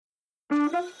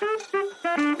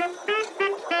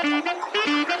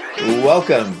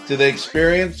Welcome to the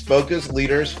Experience Focused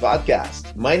Leaders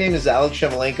Podcast. My name is Alex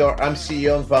Shevelenko. I'm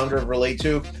CEO and founder of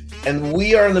Relate2, and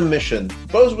we are on a mission,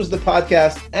 both with the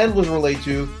podcast and with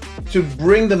Relate2, to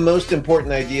bring the most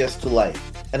important ideas to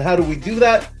life. And how do we do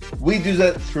that? We do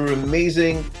that through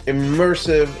amazing,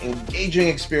 immersive, engaging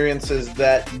experiences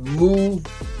that move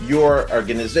your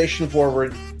organization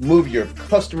forward, move your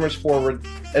customers forward,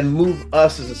 and move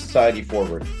us as a society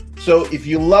forward. So if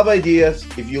you love ideas,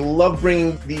 if you love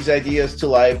bringing these ideas to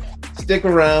life, stick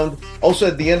around. Also,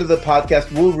 at the end of the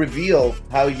podcast, we'll reveal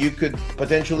how you could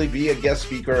potentially be a guest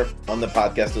speaker on the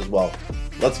podcast as well.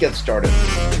 Let's get started.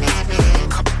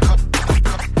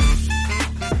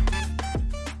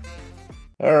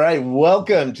 All right.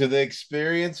 Welcome to the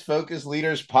Experience Focused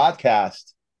Leaders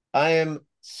Podcast. I am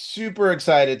super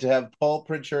excited to have Paul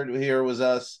Pritchard here with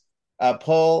us.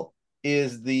 Paul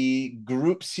is the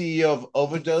group CEO of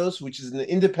Overdose, which is an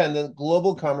independent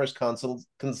global commerce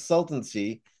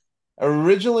consultancy,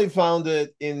 originally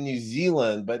founded in New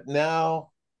Zealand, but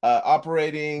now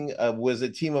operating with a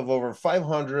team of over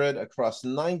 500 across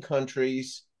 9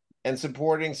 countries and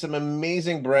supporting some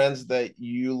amazing brands that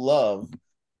you love.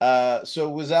 So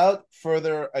without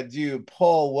further ado,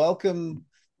 Paul, welcome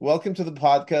to the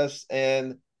podcast,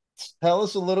 and tell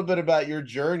us a little bit about your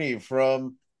journey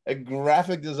from a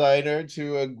graphic designer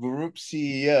to a group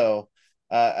CEO.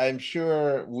 I'm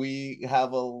sure we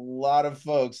have a lot of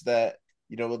folks that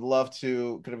would love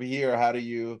to kind of hear how do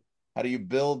you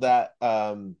build that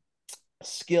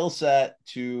skill set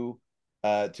to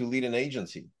lead an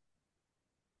agency.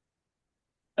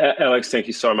 Alex, thank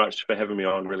you so much for having me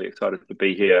on. Really excited to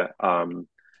be here.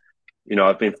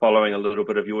 I've been following a little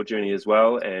bit of your journey as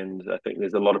well, and I think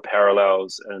there's a lot of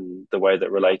parallels in the way that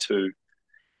Relate2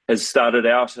 has started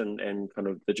out and kind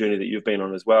of the journey that you've been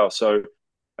on as well. So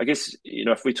I guess,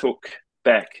 if we talk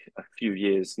back a few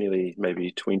years, nearly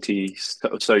maybe 20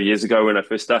 or so years ago when I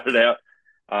first started out,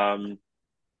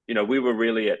 we were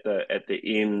really at the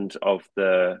end of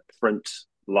the print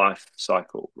life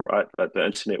cycle, right? But the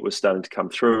internet was starting to come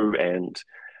through, and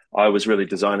I was really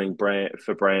designing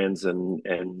for brands and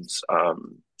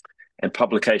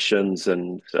publications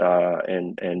and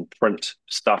print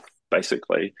stuff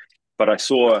basically. But I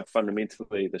saw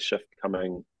fundamentally the shift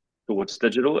coming towards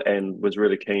digital and was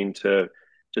really keen to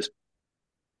just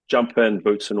jump in,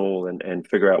 boots and all, and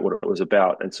figure out what it was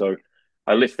about. And so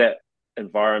I left that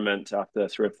environment after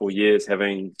 3 or 4 years,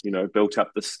 having built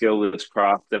up the skill, this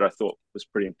craft that I thought was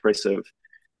pretty impressive,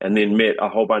 and then met a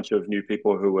whole bunch of new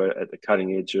people who were at the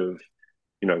cutting edge of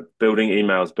building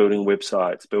emails, building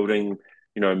websites, building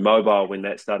mobile when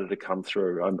that started to come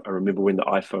through. I remember when the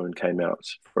iPhone came out,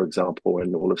 for example,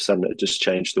 and all of a sudden it just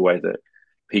changed the way that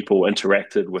people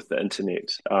interacted with the internet.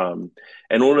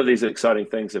 And all of these exciting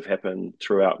things have happened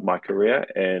throughout my career.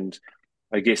 And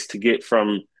I guess to get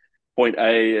from point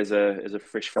A as a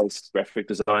fresh-faced graphic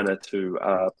designer to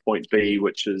point B,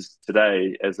 which is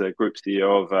today as a group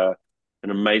CEO of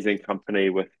an amazing company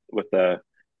with a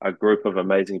group of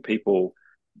amazing people,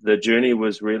 the journey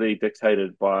was really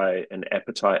dictated by an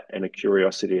appetite and a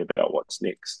curiosity about what's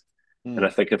next. And I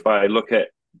think if I look at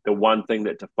the one thing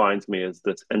that defines me is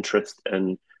this interest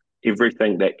in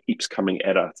everything that keeps coming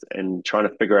at us and trying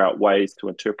to figure out ways to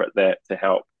interpret that to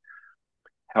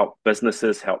help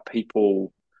businesses, help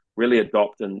people really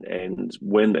adopt and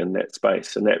win in that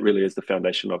space. And that really is the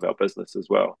foundation of our business as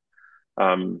well.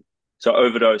 So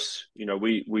Overdose,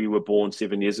 we were born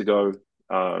 7 years ago.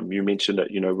 You mentioned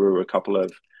it, we were a couple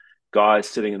of guys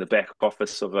sitting in the back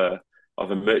office of a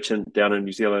merchant down in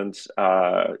New Zealand,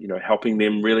 helping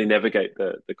them really navigate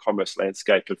the commerce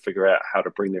landscape and figure out how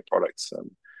to bring their products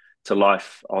to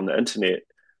life on the internet.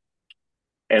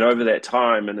 And over that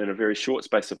time, and in a very short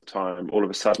space of time, all of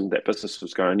a sudden that business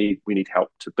was going, we need help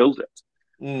to build it.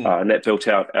 And that built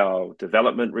out our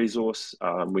development resource.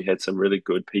 We had some really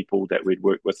good people that we'd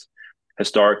worked with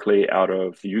historically out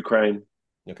of Ukraine.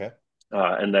 Okay.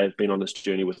 And they've been on this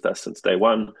journey with us since day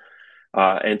one.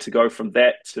 And to go from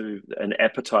that to an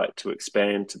appetite to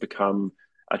expand to become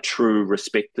a true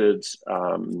respected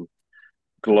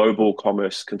global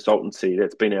commerce consultancy,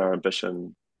 that's been our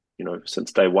ambition,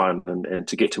 since day one. And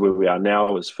to get to where we are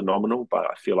now is phenomenal, but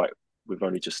I feel like we've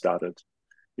only just started.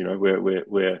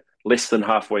 We're less than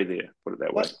halfway there, put it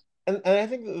that way. And I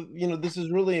think this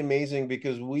is really amazing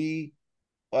because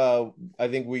I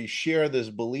think we share this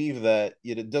belief that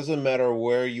it doesn't matter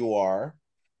where you are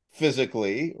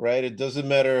physically, right? It doesn't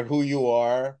matter who you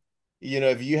are.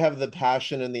 If you have the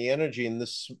passion and the energy in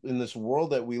this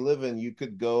world that we live in, you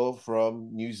could go from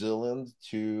New Zealand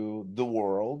to the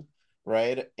world,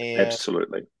 right? And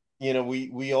Absolutely.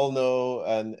 we all know,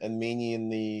 and many in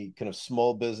the kind of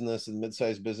small business and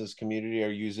mid-sized business community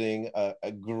are using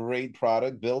a great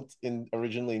product built in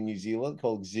originally in New Zealand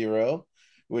called Zero,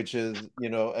 which is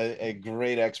a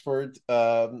great expert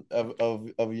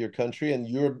of your country, and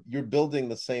you're building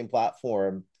the same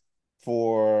platform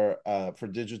for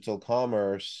digital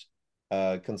commerce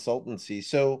consultancy.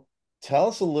 So tell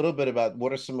us a little bit about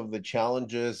what are some of the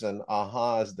challenges and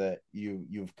ahas that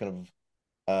you've kind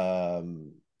of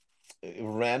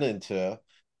ran into,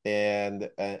 and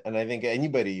I think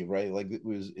anybody, right, like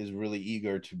is really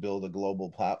eager to build a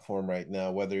global platform right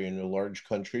now, whether you're in a large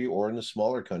country or in a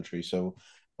smaller country. So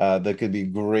that could be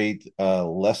great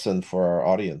lesson for our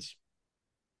audience.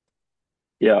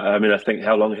 Yeah, I mean, I think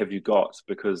how long have you got?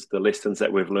 Because the lessons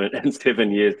that we've learned in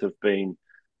 7 years have been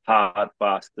hard,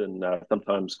 fast, and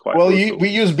sometimes quite Well, we brutal.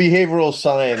 use behavioral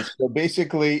science. So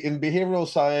basically, in behavioral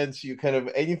science, you kind of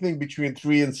anything between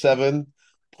 3 and 7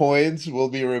 points will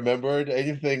be remembered.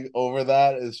 Anything over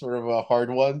that is sort of a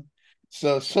hard one.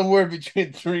 So somewhere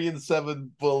between 3 and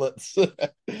 7 bullets. All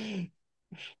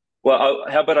Well,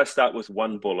 how about I start with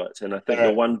one bullet? And I think the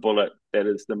right. one bullet that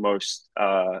is the most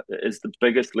is the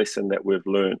biggest lesson that we've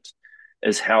learned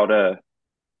is how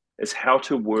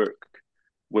to work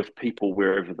with people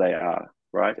wherever they are,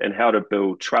 right? And how to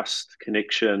build trust,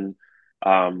 connection,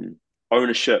 um,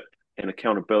 ownership, and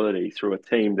accountability through a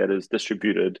team that is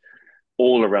distributed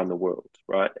all around the world,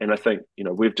 right? And I think,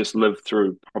 we've just lived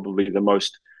through probably the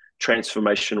most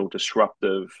transformational,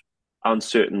 disruptive,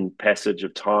 uncertain passage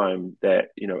of time that,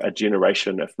 a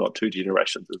generation, if not two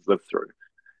generations, has lived through.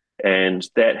 And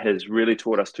that has really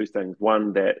taught us two things.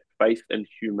 One, that faith in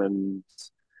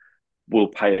humans will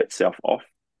pay itself off.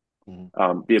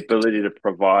 Mhm. The ability to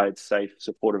provide safe,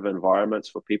 supportive environments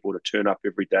for people to turn up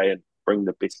every day and bring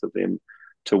the best of them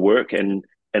to work. And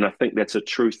I think that's a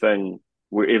true thing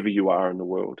wherever you are in the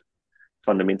world,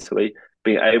 fundamentally.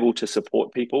 Being able to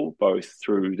support people both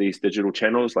through these digital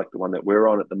channels like the one that we're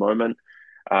on at the moment,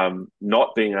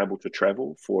 not being able to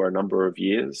travel for a number of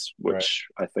years, Right. which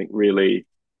I think really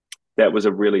that was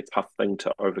a really tough thing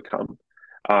to overcome.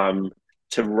 Um,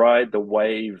 to ride the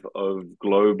wave of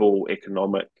global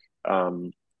economic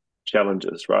um,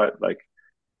 challenges, right? Like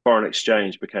foreign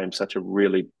exchange became such a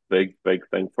really big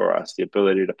thing for us. The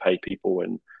ability to pay people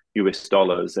in US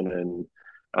dollars and in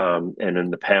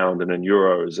the pound and in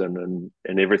euros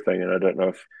and everything. And I don't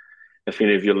know if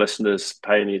any of your listeners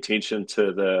pay any attention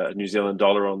to the New Zealand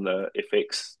dollar on the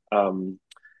FX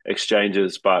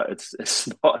exchanges, but it's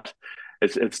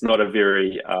not a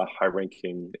very high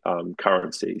ranking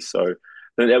currency. So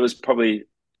that was probably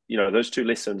those two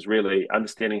lessons, really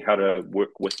understanding how to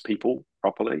work with people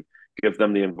properly, give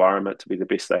them the environment to be the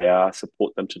best they are,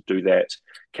 support them to do that,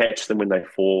 catch them when they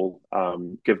fall,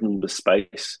 give them the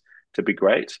space to be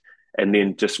great, and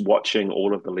then just watching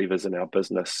all of the levers in our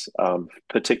business,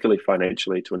 particularly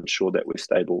financially, to ensure that we're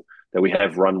stable, that we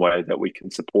have runway, that we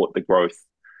can support the growth.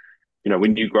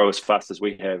 When you grow as fast as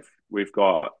we have, we've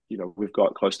got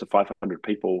close to 500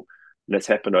 people, and that's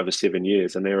happened over 7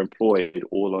 years, and they're employed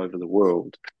all over the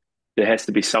world. There has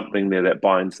to be something there that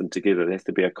binds them together. There has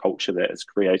to be a culture that is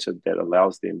created that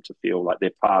allows them to feel like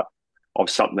they're part of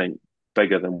something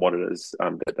bigger than what it is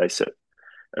that they sit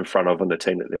in front of and the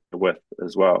team that they're with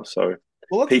as well. So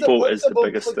Well, people let's is the double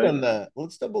biggest click on thing. that.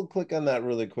 Let's double click on that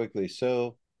really quickly.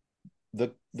 So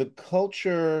the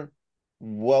culture,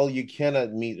 well, you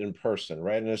cannot meet in person,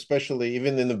 right? And especially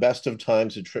even in the best of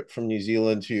times, a trip from New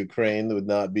Zealand to Ukraine would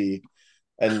not be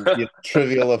an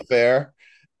trivial affair.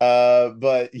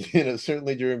 But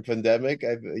certainly during pandemic,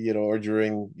 or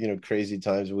during crazy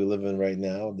times we live in right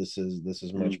now, this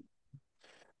is much.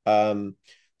 Mm. Um,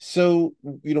 so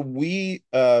we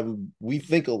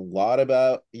think a lot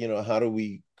about how do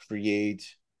we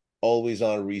create always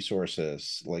on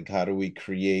resources, like how do we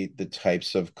create the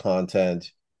types of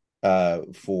content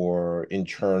for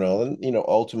internal and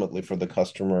ultimately for the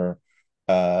customer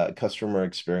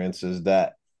experiences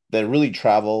that really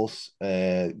travels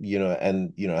and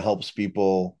helps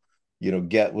people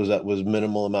get was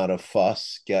minimal amount of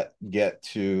fuss, get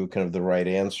to kind of the right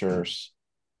answers.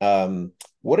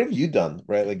 What have you done,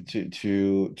 right? Like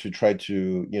to try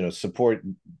to support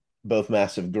both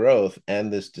massive growth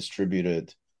and this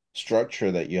distributed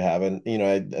structure that you have, and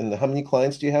how many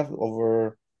clients do you have?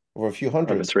 Over a few Over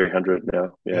hundred. 300 now.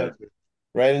 Yeah. Yeah.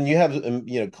 Right, and you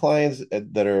have clients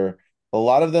that are a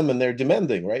lot of them, and they're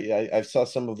demanding, right? I saw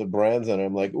some of the brands, and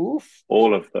I'm like, oof.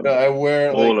 All of them. I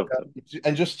wear like, All of them.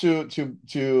 and just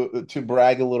to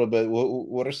brag a little bit,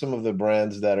 what are some of the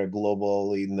brands that are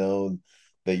globally known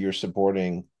that you're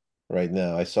supporting right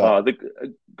now? I saw. The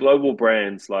global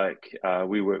brands like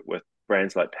we work with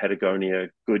brands like Patagonia,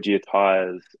 Goodyear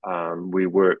tires. We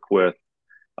work with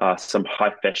some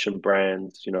high fashion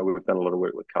brands. We've done a lot of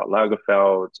work with Karl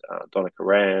Lagerfeld, Donna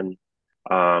Karan.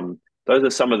 Those are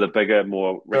some of the bigger,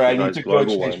 more All right, I need recognized to go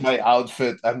global change ones. my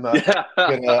outfit. Yeah,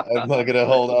 I'm not gonna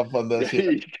hold up on this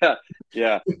yet. yeah,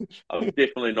 yeah. I'm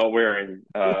definitely not wearing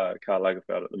Karl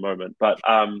Lagerfeld at the moment, but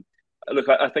look,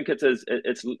 I think it's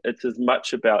as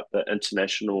much about the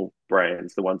international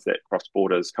brands, the ones that cross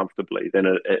borders comfortably,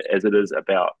 as it is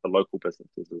about the local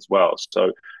businesses as well.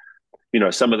 So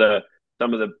some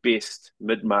of the best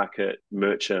mid-market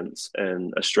merchants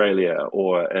in Australia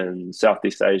or in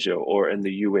Southeast Asia or in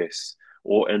the US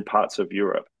or in parts of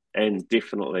Europe and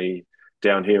definitely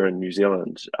down here in New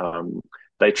Zealand.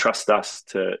 They trust us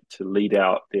to lead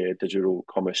out their digital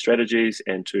commerce strategies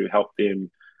and to help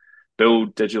them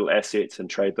build digital assets and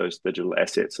trade those digital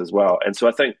assets as well. And so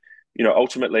I think,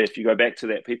 ultimately, if you go back to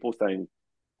that people thing,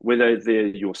 whether they're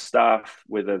your staff,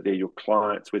 whether they're your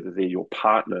clients, whether they're your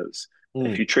partners,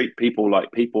 if Mm, you treat people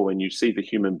like people and you see the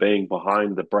human being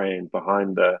behind the brand,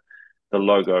 behind the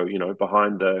logo,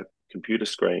 behind the computer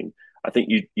screen, I think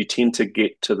you tend to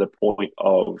get to the point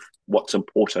of what's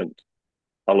important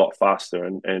a lot faster.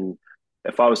 And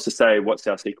if I was to say what's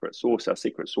our secret sauce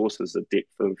is the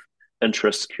depth of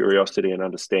interest, curiosity, and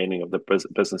understanding of the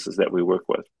businesses that we work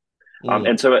with. mm,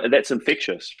 And so that's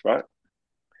infectious, right?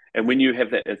 And when you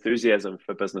have that enthusiasm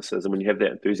for businesses and when you have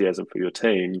that enthusiasm for your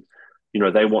team,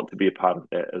 they want to be a part of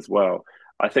that as well.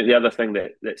 I think the other thing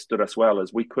that stood us well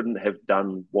is we couldn't have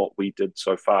done what we did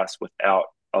so fast without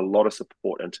a lot of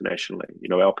support internationally.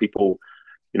 Our people,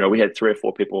 we had 3 or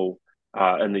 4 people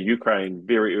in the Ukraine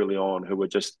very early on who were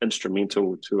just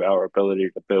instrumental to our ability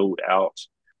to build out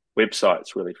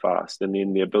websites really fast, and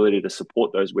then the ability to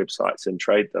support those websites and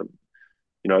trade them.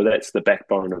 That's the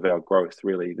backbone of our growth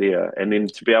really there. And then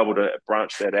to be able to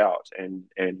branch that out and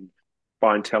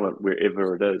find talent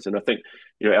wherever it is. And I think,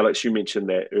 Alex, you mentioned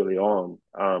that early on.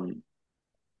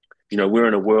 We're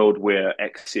in a world where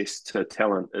access to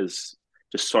talent is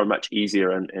just so much easier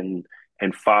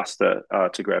and faster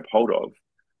to grab hold of.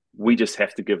 We just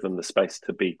have to give them the space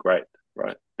to be great,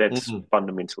 right? That's mm.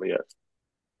 fundamentally it.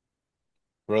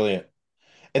 Brilliant.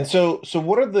 And so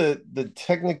what are the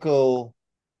technical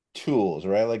tools,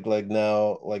 right? Like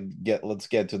now, let's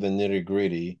get to the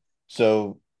nitty-gritty.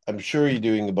 So I'm sure you're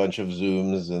doing a bunch of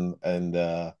Zooms and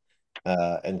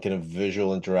kind of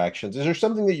visual interactions. Is there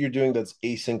something that you're doing that's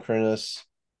asynchronous?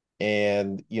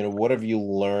 And what have you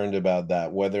learned about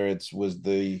that? Whether it's was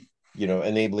the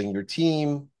enabling your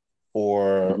team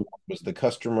or Mm-hmm. was the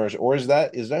customers, or is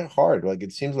that hard? Like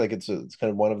it seems like it's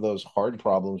kind of one of those hard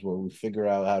problems where we figure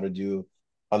out how to do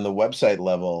on the website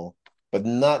level, but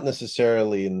not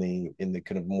necessarily in the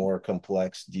kind of more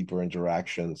complex, deeper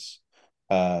interactions.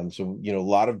 So a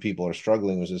lot of people are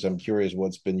struggling with this. I'm curious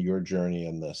what's been your journey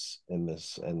in this,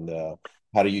 and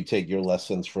how do you take your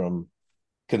lessons from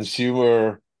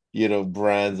consumer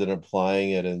brands and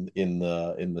applying it in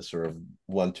the sort of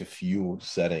one to few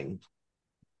setting.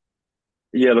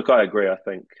 Yeah, look, I agree. I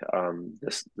think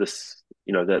this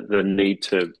the need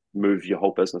to move your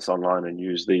whole business online and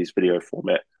use these video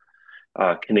format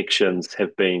connections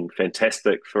have been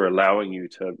fantastic for allowing you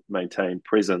to maintain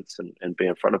presence and be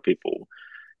in front of people.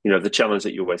 The challenge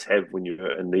that you always have when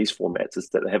you're in these formats is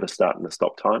that they have a start and a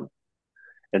stop time.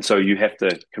 And so you have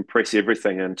to compress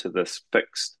everything into this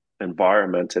fixed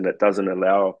environment, and it doesn't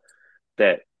allow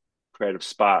that creative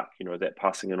spark, that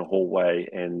passing in a hallway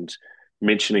and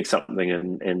mentioning something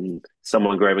and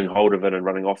someone grabbing hold of it and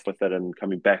running off with it and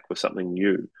coming back with something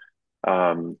new.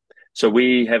 Um, so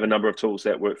we have a number of tools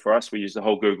that work for us. We use the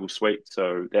whole Google suite,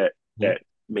 so Mhm. that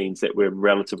means that we're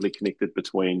relatively connected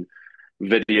between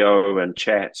video and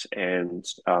chat and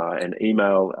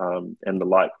email and the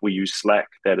like. We use Slack.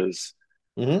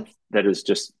 Mhm. That is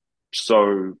just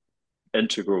so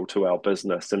integral to our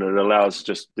business, and it allows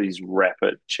just these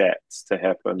rapid chats to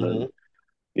happen. And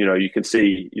Mhm. you can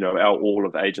see our all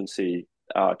of agency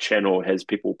channel has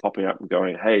people popping up and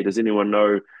going, hey, does anyone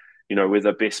know where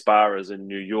the best bar is in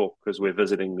New York because we're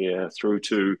visiting there, through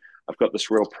to I've got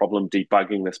this real problem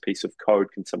debugging this piece of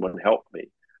code, can someone help me?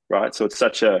 Right, so it's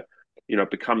such a it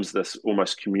becomes this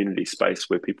almost community space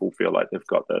where people feel like they've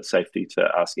got the safety to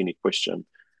ask any question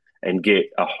and get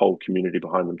a whole community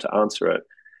behind them to answer it.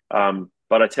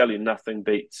 But I tell you, nothing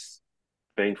beats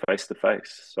being face to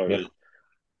face. So Yeah.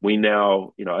 we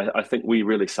now, I think we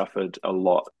really suffered a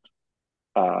lot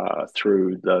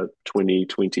through the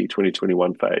 2020,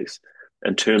 2021 phase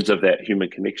in terms of that human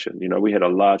connection. We had a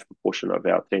large proportion of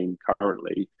our team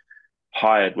currently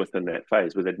hired within that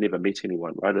phase where they'd never met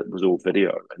anyone, right? It was all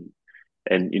video.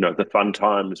 And the fun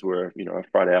times were, a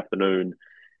Friday afternoon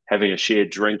having a shared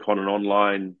drink on an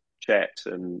online chat,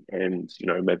 and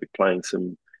maybe playing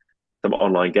some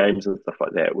online games and stuff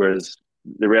like that. Whereas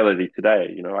the reality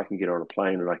today, I can get on a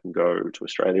plane and I can go to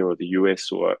Australia or the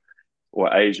US or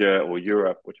Asia or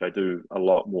Europe, which I do a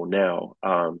lot more now.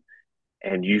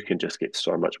 And you can just get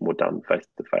so much more done face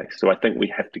to face. So I think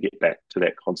we have to get back to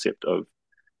that concept of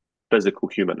physical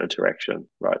human interaction,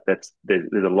 right? There's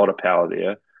a lot of power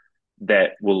there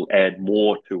that will add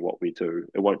more to what we do.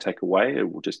 It won't take away,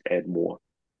 it will just add more.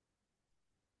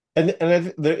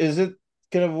 There is it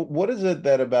kind of what is it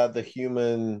that about the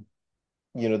human,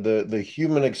 the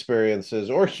human experiences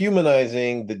or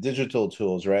humanizing the digital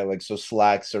tools, right? Like so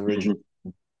Slack's original Mm-hmm.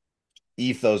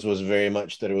 ethos was very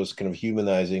much that it was kind of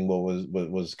humanizing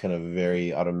what was kind of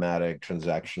very automatic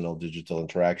transactional digital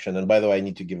interaction. And by the way, I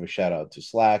need to give a shout out to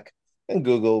Slack and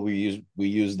Google. We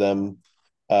use them.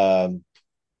 um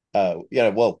yeah,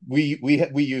 well, we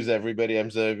use everybody. I'm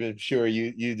sure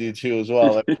you do too as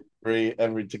well.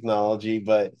 Every technology,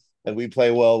 but and we play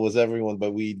well with everyone,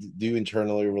 but we do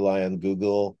internally rely on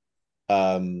Google.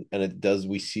 And it does,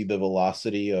 we see the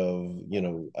velocity of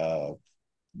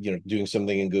doing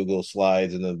something in Google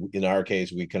Slides, and then in our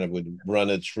case, we kind of would run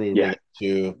it through Yeah, Relate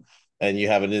to, and you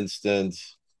have an instant,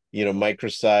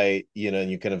 microsite,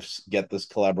 and you kind of get this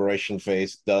collaboration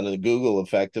phase done in Google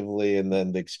effectively, and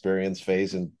then the experience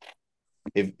phase, and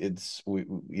if it's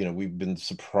we've been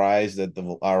surprised at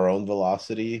our own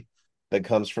velocity that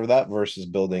comes for that versus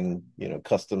building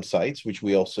custom sites, which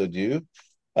we also do.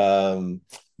 um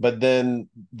but then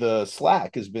the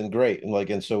Slack has been great,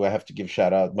 and so I have to give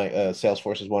shout out. My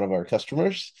Salesforce is one of our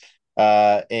customers,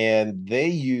 and they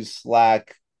use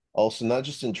Slack also not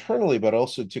just internally but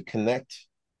also to connect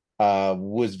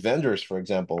with vendors, for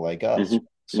example, like us. mm-hmm.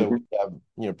 So Mm-hmm.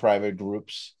 we have private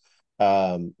groups,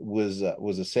 was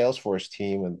a Salesforce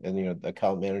team, and the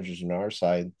account managers on our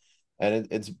side, and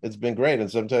it's been great.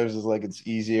 And sometimes it's like it's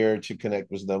easier to connect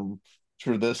with them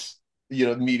through this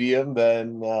medium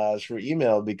than through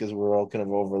email, because we're all kind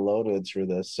of overloaded through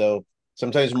this. So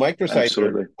sometimes microsites are a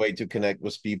Absolutely. way to connect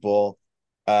with people,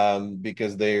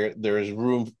 because there is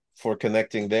room for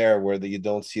connecting there where you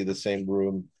don't see the same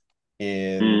room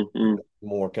in Mm-hmm.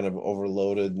 more kind of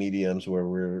overloaded mediums where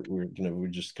we're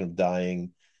just kind of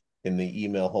dying in the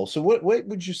email hole. So what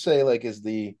would you say, like, is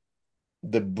the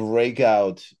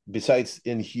breakout besides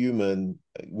in human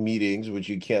meetings, which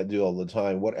you can't do all the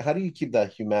time? How do you keep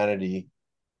that humanity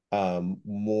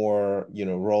more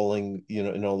rolling,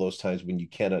 in all those times when you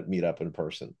cannot meet up in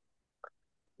person?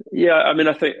 Yeah, I mean,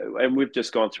 I think, and we've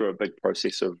just gone through a big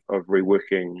process of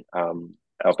reworking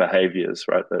our behaviors,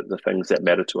 right? The things that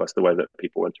matter to us, the way that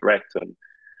people interact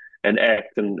and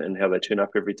act, and how they turn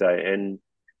up every day. And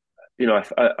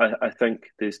I think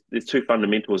there's two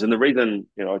fundamentals, and the reason,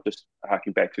 just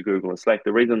harking back to Google and Slack,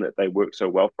 the reason that they work so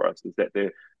well for us is that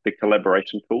they're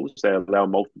collaboration tools. They allow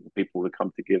multiple people to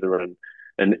come together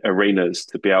in arenas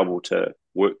to be able to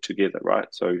work together, right?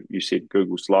 So you said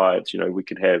Google Slides, we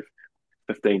could have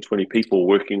 15, 20 people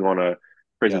working on a Yeah.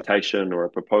 presentation or a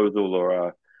proposal or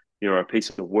a piece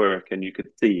of work, and you could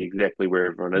see exactly where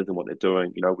everyone is and what they're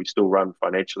doing. We still run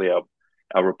financially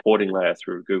our reporting layer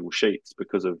through Google Sheets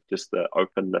because of just the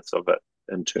openness of it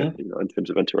in terms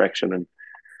of interaction and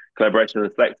collaboration.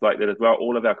 And Slack's like that as well.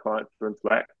 All of our clients are in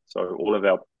Slack, so all of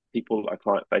our people are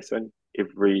client facing.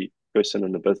 Every person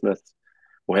in the business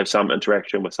will have some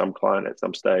interaction with some client at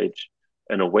some stage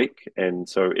in a week, and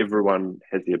so everyone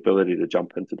has the ability to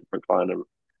jump into different client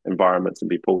environments and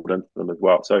be pulled into them as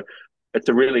well. So it's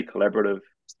a really collaborative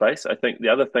space. I think the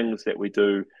other things that we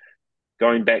do,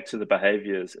 going back to the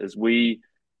behaviors, is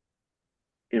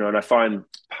and I find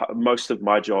most of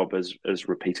my job is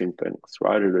repeating things,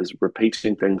 right? It is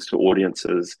repeating things to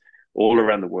audiences all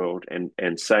around the world,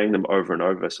 and saying them over and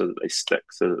over so that they stick,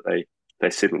 so that they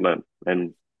settle in.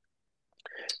 And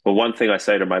well, one thing I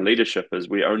say to my leadership is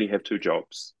we only have two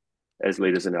jobs as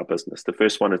leaders in our business. The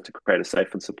first one is to create a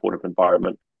safe and supportive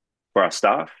environment for our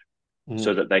staff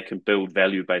so Mhm. that they can build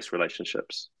value-based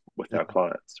relationships with our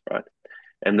clients, right?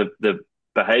 And the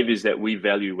behaviors that we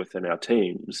value within our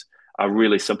teams are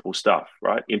really simple stuff,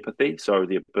 right? Empathy, so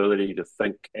the ability to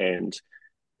think and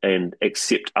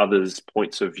accept others'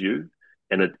 points of view,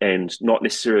 and not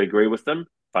necessarily agree with them,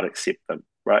 but accept them,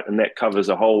 right? And that covers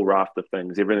a whole raft of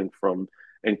things, everything from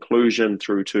inclusion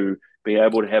through to being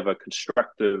able to have a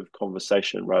constructive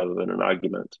conversation rather than an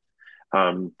argument.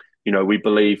 Um, we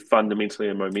believe fundamentally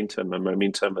in momentum, and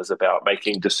momentum is about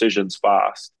making decisions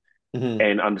fast Mhm.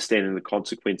 and understanding the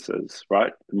consequences,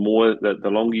 right? The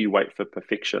longer you wait for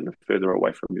perfection, the further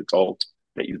away from your goal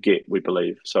that you get, we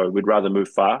believe. So we'd rather move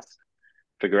fast,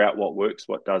 figure out what works,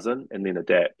 what doesn't, and then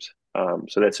adapt.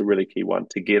 So that's a really key one.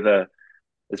 Together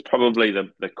is probably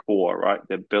the core, right?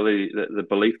 The ability, the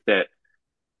belief that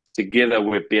together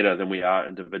we're better than we are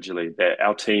individually, that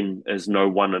our team is no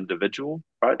one individual,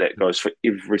 right? That goes for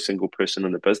every single person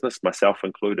in the business, myself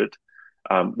included.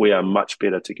 We are much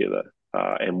better together,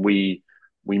 and we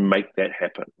make that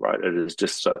happen, right? It is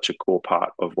just such a core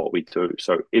part of what we do.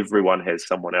 So everyone has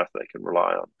someone else they can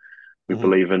rely on. We Mhm.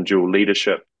 believe in dual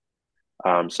leadership.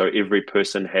 So every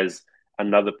person has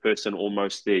another person,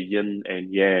 almost their yin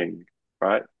and yang,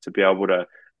 right? To be able to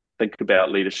think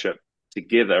about leadership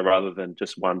together rather than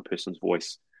just one person's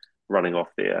voice running off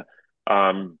there.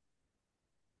 Um,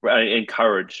 and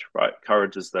courage, right?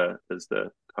 Courage is the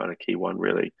kind of key one,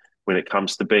 really, when it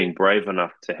comes to being brave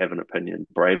enough to have an opinion,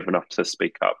 brave enough to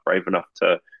speak up, brave enough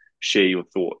to share your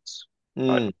thoughts,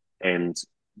 right? Mm. And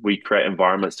we create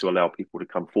environments to allow people to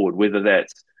come forward, whether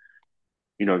that's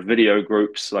video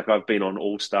groups. Like I've been on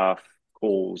all staff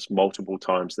calls multiple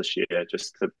times this year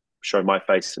just to show my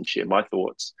face and share my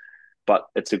thoughts. But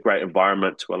it's a great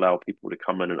environment to allow people to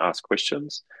come in and ask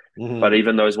questions. But Mhm.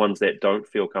 even those ones that don't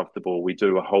feel comfortable, we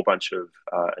do a whole bunch of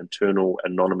internal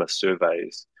anonymous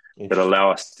surveys that Interesting.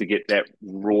 allow us to get that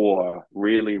raw,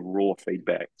 really raw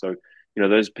feedback. So,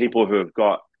 those people who have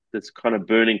got this kind of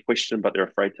burning question, but they're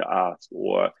afraid to ask,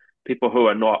 or people who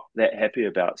are not that happy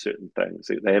about certain things,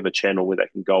 they have a channel where they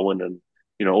can go in and,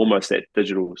 almost that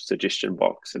digital suggestion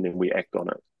box, and then we act on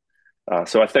it.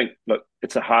 So I think, look,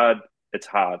 it's hard.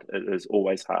 It is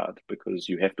always hard because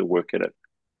you have to work at it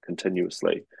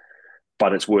continuously,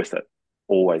 but it's worth it.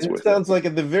 Always And it worth it. sounds like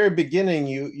at the very beginning,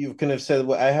 you've kind of said,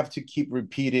 "Well, I have to keep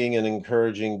repeating and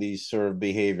encouraging these sort of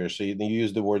behaviors." So you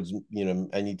use the words,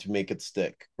 I need to make it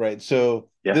stick, right? So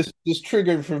Yeah. this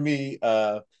triggered for me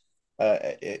a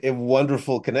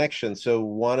wonderful connection. So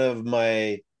one of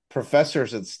my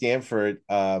professors at Stanford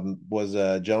was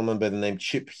a gentleman by the name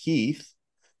Chip Heath,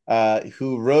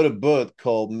 who wrote a book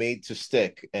called Made to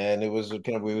Stick, and it was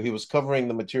kind of he was covering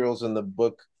the materials in the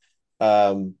book.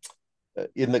 Um,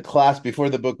 in the class before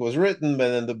the book was written, but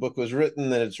then the book was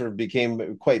written, and it sort of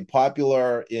became quite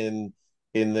popular in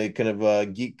the kind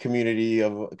of geek community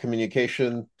of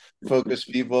communication focused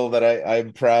people that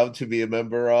I'm proud to be a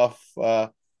member of.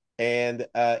 And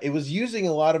it was using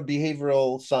a lot of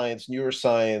behavioral science,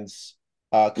 neuroscience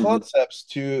Mm-hmm. concepts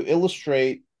to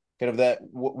illustrate kind of that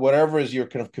whatever is your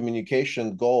kind of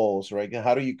communication goals, right?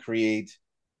 How do you create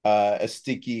a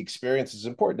sticky experience is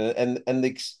important. And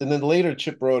then later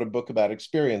Chip wrote a book about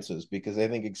experiences because I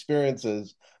think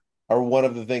experiences are one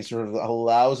of the things sort of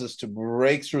allows us to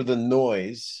break through the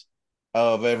noise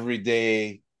of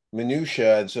everyday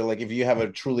minutia. And so, like, if you have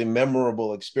a truly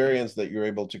memorable experience that you're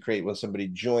able to create when somebody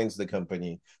joins the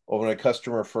company, or when a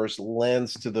customer first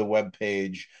lands to the web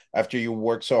page after you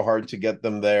worked so hard to get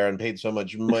them there and paid so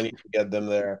much money to get them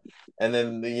there, and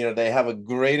then they have a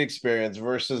great experience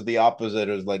versus the opposite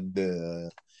is like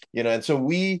and so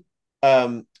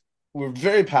um we're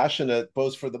very passionate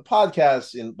both for the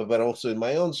podcast but also in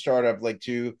my own startup, like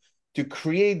to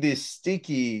create these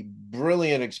sticky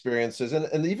brilliant experiences,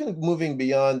 and even moving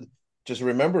beyond just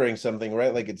remembering something,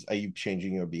 right? Like, it's, are you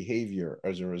changing your behavior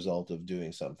as a result of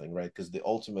doing something, right? Because the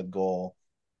ultimate goal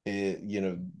is,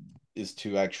 is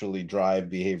to actually drive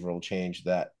behavioral change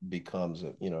that becomes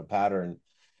a pattern.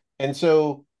 And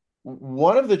so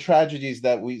one of the tragedies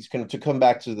that we kind of, to come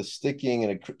back to the sticking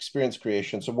and experience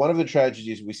creation. So one of the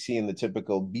tragedies we see in the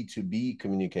typical B2B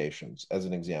communications, as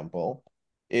an example,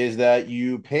 is that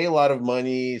you pay a lot of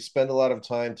money, spend a lot of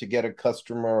time to get a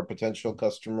customer, a potential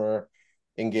customer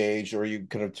engaged, or you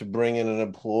kind of to bring in an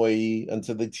employee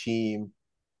into the team.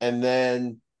 And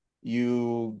then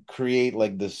you create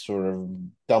like this sort of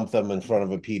dump them in front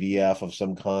of a PDF of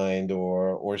some kind,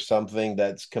 or something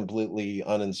that's completely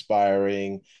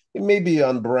uninspiring. It may be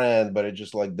on brand, but it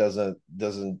just like doesn't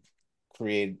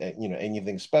create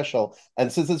anything special.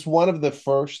 And since it's one of the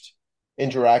first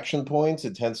interaction points,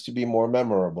 it tends to be more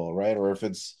memorable, right? Or if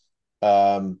it's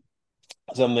um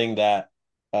something that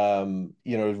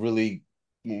really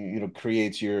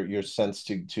creates your sense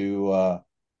to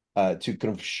kind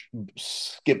of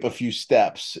skip a few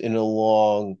steps in a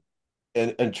long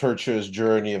and tortuous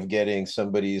journey of getting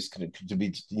somebody's to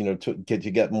be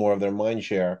to get more of their mind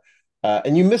share,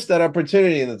 and you miss that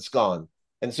opportunity and it's gone.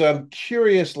 And so I'm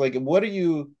curious, like, what do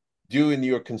you do in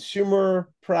your consumer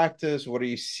practice? What do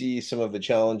you see some of the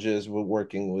challenges with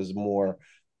working with more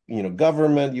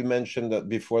government? You mentioned that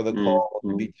before the call,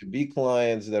 Mm-hmm. B2B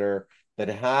clients that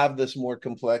have this more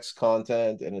complex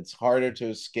content, and it's harder to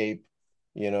escape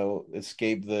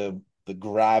the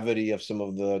gravity of some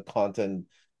of the content,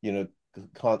 you know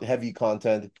heavy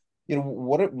content.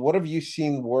 What have you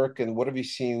seen work, and what have you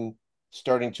seen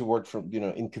starting to work from,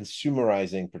 in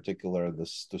consumerizing particular the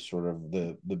sort of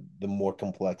the more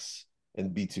complex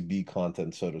and B2B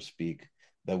content, so to speak,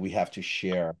 that we have to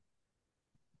share.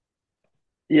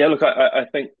 Yeah, look, I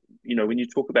think, when you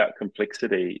talk about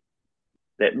complexity,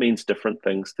 that means different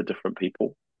things to different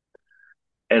people.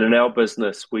 And in our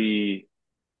business, we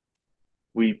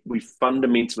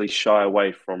fundamentally shy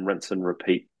away from rinse and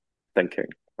repeat thinking,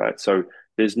 right? So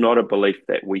there's not a belief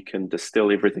that we can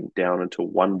distill everything down into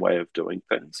one way of doing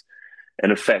things.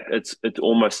 And in fact, it's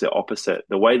almost the opposite.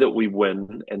 The way that we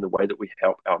win and the way that we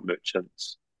help our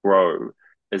merchants grow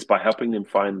is by helping them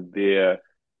find their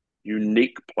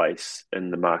unique place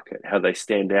in the market, how they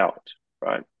stand out,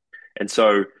 right? And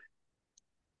so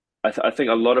I think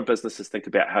a lot of businesses think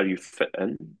about how do you fit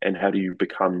in and how do you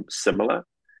become similar.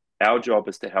 Our job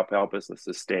is to help our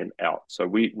businesses stand out. So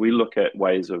we look at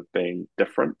ways of being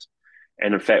different.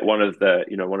 And in fact, one of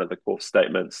the core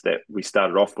statements that we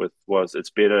started off with was it's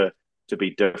better to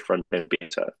be different than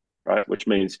better, right? Which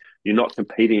means you're not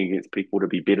competing against people to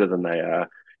be better than they are.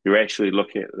 You're actually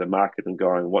looking at the market and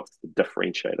going, what's the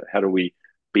differentiator? How do we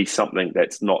be something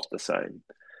that's not the same?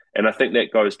 And I think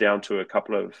that goes down to a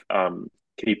couple of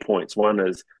key points. One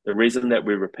is the reason that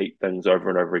we repeat things over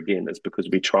and over again is because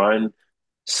we try and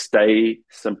stay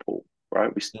simple,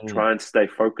 right? We Mm. try and stay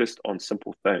focused on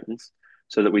simple things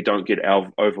so that we don't get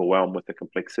overwhelmed with the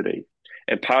complexity.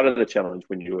 And part of the challenge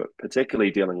when you're particularly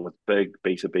dealing with big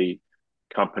B2B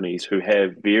companies who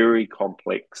have very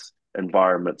complex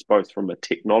environments, both from a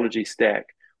technology stack,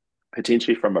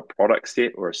 potentially from a product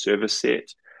set or a service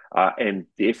set, and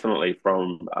definitely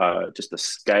from just the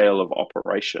scale of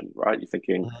operation, right? You're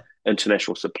thinking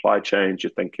international supply chains,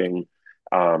 you're thinking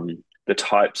the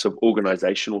types of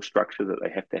organizational structure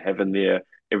that they have in there,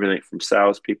 everything from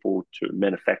salespeople to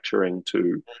manufacturing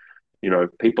to,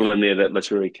 people in there that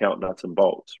literally count nuts and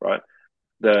bolts, right?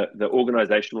 The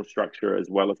organizational structure as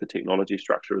well as the technology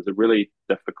structure is a really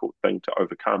difficult thing to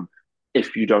overcome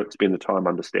if you don't spend the time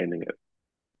understanding it.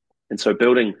 And so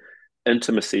building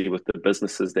intimacy with the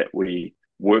businesses that we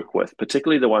work with,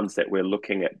 particularly the ones that we're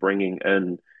looking at bringing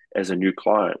in as a new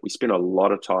client, we spend a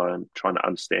lot of time trying to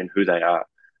understand who they are,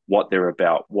 what they're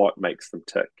about, what makes them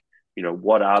tick,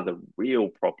 what are the real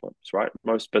problems, right?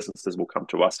 Most businesses will come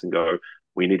to us and go,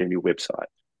 we need a new website.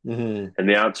 Mm-hmm. And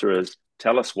the answer is,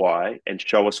 tell us why and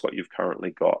show us what you've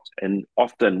currently got. And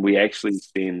often we actually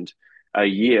spend a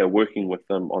year working with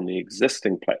them on the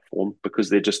existing platform because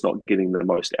they're just not getting the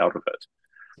most out of it,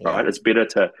 Yeah. right? It's better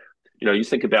to, you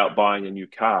think about buying a new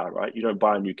car, right? You don't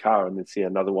buy a new car and then see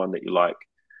another one that you like,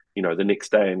 the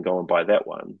next day and go and buy that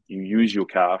one. You use your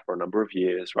car for a number of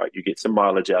years, right? You get some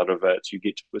mileage out of it. You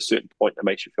get to a certain point that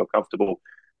makes you feel comfortable.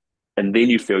 And then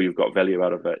you feel you've got value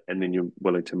out of it. And then you're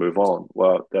willing to move on.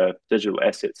 Well, the digital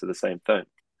assets are the same thing.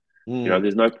 Mm.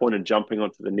 There's no point in jumping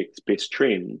onto the next best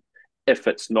trend if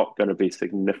it's not going to be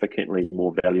significantly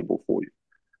more valuable for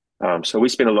you. So we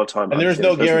spend a lot of time And there's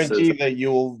understanding no businesses. guarantee that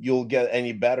you'll get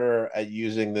any better at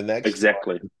using the next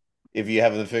Exactly. one if you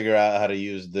haven't figured out how to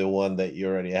use the one that you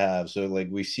already have. So like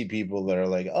we see people that are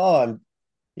like, oh,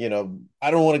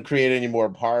 I don't want to create any more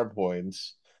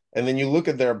PowerPoints. And then you look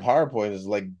at their PowerPoint, it's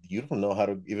like you don't know how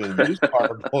to even use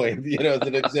PowerPoint, as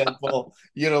an example.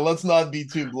 Let's not be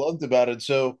too blunt about it.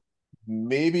 So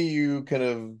maybe you kind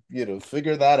of,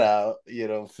 figure that out,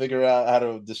 figure out how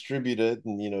to distribute it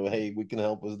and hey, we can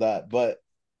help with that. But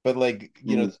like,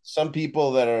 Mm. some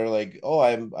people that are like, oh,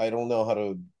 I don't know how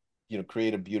to,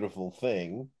 create a beautiful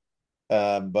thing.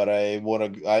 But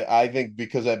I think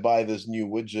because I buy this new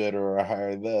widget or I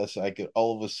hire this, I could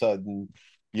all of a sudden,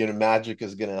 magic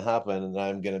is going to happen and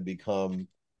I'm going to become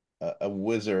a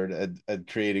wizard at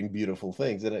creating beautiful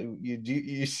things. And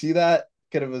you see that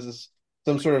kind of as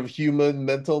some sort of human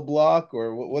mental block,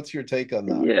 or what's your take on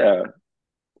that? Yeah.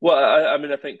 Well, I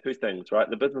mean, I think two things, right?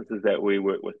 The businesses that we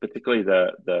work with, particularly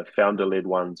the founder-led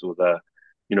ones or the,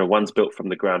 ones built from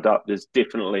the ground up, there's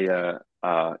definitely a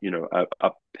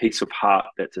piece of heart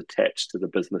that's attached to the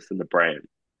business and the brand,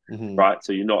 Mm-hmm. right?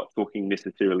 So you're not talking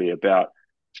necessarily about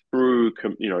true,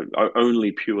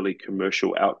 only purely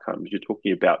commercial outcomes. You're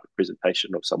talking about the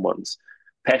presentation of someone's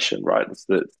passion, right? It's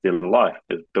their life.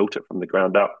 They've built it from the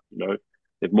ground up.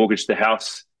 They've mortgaged the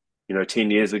house,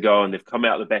 10 years ago, and they've come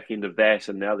out the back end of that,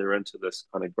 and now they're into this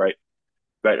kind of great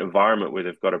environment where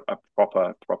they've got a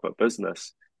proper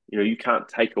business. You can't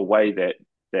take away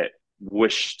that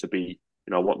wish to be,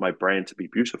 I want my brand to be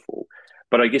beautiful.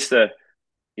 But I guess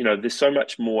there's so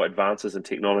much more advances in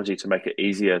technology to make it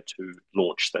easier to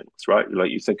launch things, right?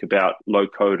 Like you think about low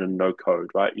code and no code,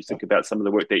 right? You think about some of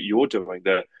the work that you're doing,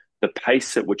 the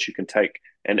pace at which you can take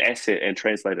an asset and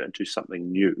translate it into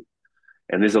something new.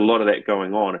 And there's a lot of that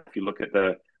going on. If you look at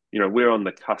we're on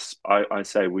the cusp. I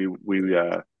say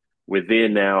we're there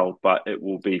now, but it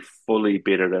will be fully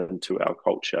bedded into our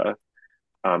culture.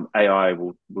 AI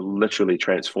will literally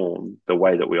transform the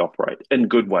way that we operate in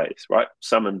good ways, right?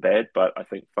 Some in bad, but I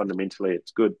think fundamentally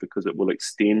it's good because it will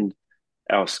extend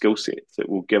our skill sets. It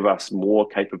will give us more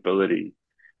capability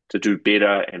to do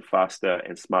better and faster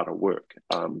and smarter work.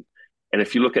 And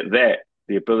if you look at that,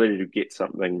 the ability to get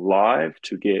something live,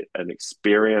 to get an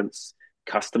experience,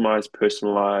 customized,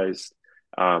 personalized,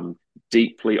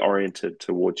 deeply oriented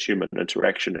towards human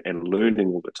interaction and learning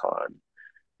all the time.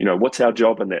 What's our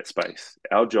job in that space?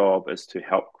 Our job is to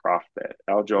help craft that.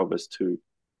 Our job is to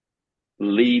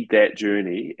lead that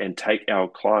journey and take our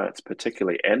clients,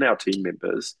 particularly, and our team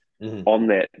members Mhm. on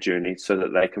that journey so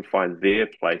that they can find their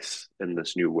place in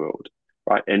this new world,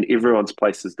 right? And everyone's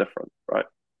place is different, right?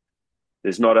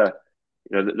 There's not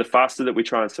the faster that we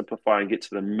try and simplify and get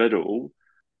to the middle,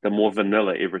 the more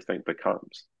vanilla everything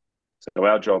becomes. So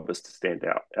our job is to stand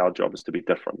out. Our job is to be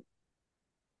different.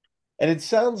 And it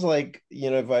sounds like,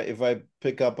 if I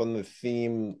pick up on the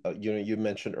theme, you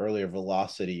mentioned earlier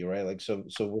velocity, right? Like so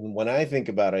when I think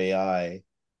about AI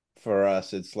for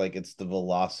us, it's like it's the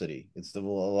velocity. It's the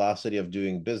velocity of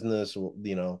doing business,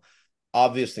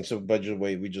 obvious things. So by the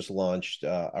way, we just launched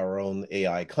our own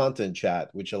AI content chat,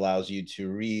 which allows you to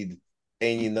read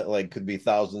any, like, could be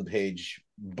 1,000-page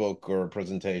book or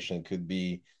presentation, could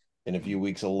be in a few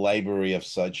weeks a library of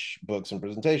such books and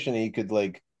presentation, and you could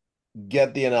like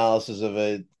get the analysis of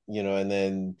it, and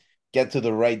then get to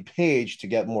the right page to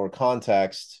get more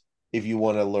context if you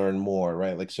want to learn more,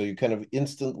 right? Like, so you kind of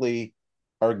instantly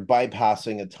are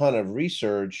bypassing a ton of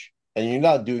research, and you're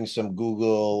not doing some Google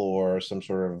or some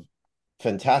sort of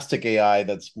fantastic AI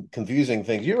that's confusing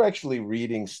things. You're actually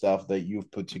reading stuff that you've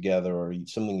put together or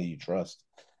something that you trust.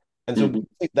 And so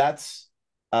Mm-hmm. that's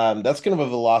kind of a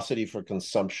velocity for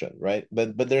consumption, right?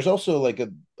 But there's also like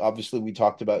obviously we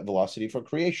talked about velocity for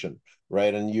creation,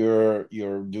 right? And you're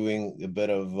doing a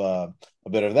bit of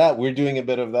that. We're doing a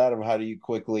bit of that, of how do you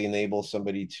quickly enable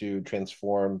somebody to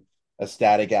transform a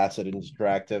static asset into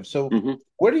interactive. So Mm-hmm.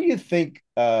 where do you think,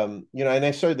 and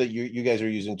I saw that you guys are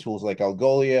using tools like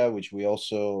Algolia, which we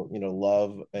also,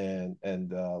 love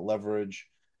and leverage.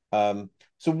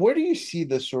 So where do you see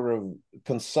the sort of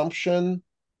consumption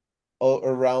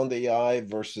around AI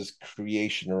versus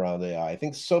creation around AI? I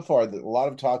think so far a lot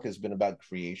of talk has been about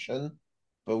creation,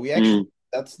 but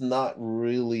that's not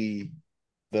really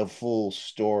the full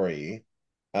story.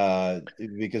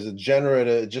 Because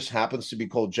it just happens to be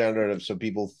called generative, so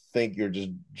people think you're just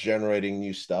generating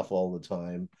new stuff all the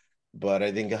time. But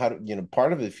I think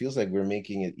part of it feels like we're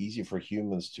making it easy for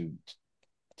humans to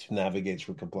navigate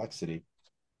through complexity.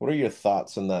 What are your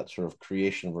thoughts on that sort of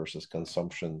creation versus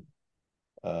consumption?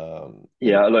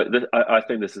 Yeah, look, I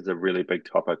think this is a really big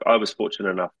topic. I was fortunate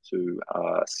enough to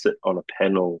sit on a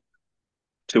panel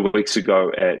 2 weeks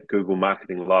ago at Google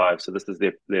Marketing Live. So this is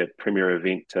their premier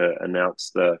event to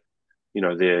announce their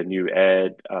new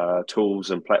ad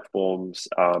tools and platforms,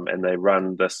 and they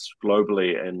run this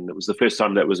globally. And it was the first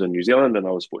time that was in New Zealand, and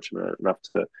I was fortunate enough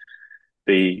to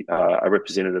be a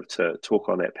representative to talk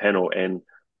on that panel. And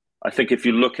I think if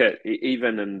you look at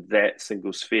even in that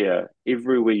single sphere,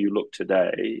 everywhere you look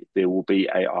today, there will be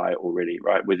AI already,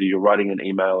 right? Whether you're writing an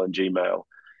email in Gmail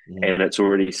Mhm. and it's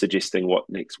already suggesting what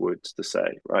next words to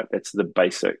say, right? That's the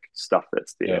basic stuff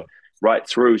that's there. Yeah. Right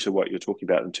through to what you're talking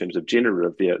about in terms of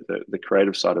generative, the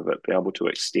creative side of it, be able to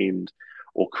extend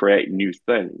or create new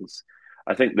things.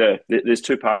 I think there's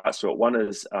two parts to it. One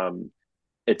is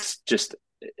it's just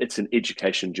it's an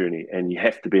education journey, and you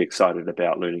have to be excited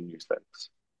about learning new things,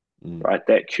 Mm. right?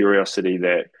 That curiosity,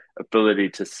 that ability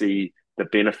to see the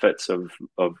benefits of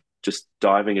just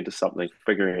diving into something,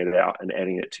 figuring it out, and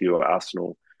adding it to your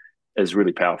arsenal is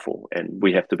really powerful, and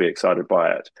we have to be excited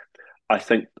by it. I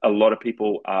think a lot of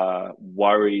people are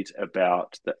worried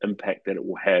about the impact that it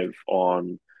will have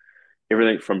on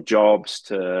everything from jobs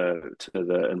to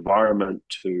the environment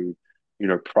to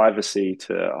privacy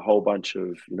to a whole bunch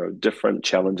of different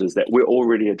challenges that we're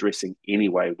already addressing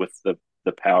anyway with the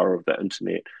power of the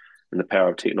internet and the power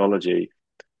of technology.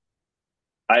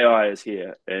 AI is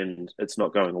here and it's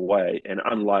not going away. And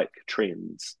unlike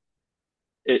trends,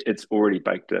 it's already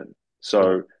baked in. Mm.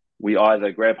 So we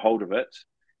either grab hold of it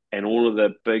and all of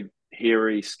the big,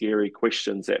 hairy, scary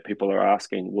questions that people are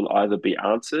asking will either be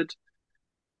answered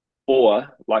or,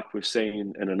 like we've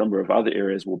seen in a number of other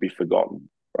areas, will be forgotten,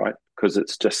 right? Because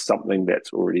it's just something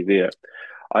that's already there.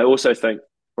 I also think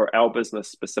for our business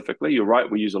specifically, you're right,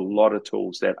 we use a lot of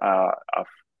tools that are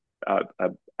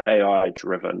AI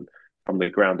driven from the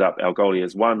ground up. Algolia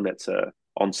is one that's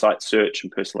on-site search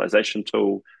and personalization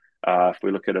tool. If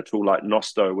we look at a tool like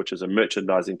Nosto, which is a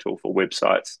merchandising tool for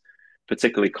websites,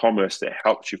 particularly commerce, that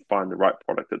helps you find the right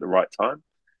product at the right time.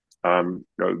 You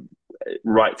know,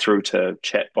 right through to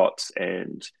chatbots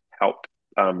and help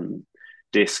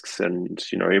desks and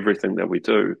everything that we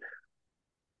do.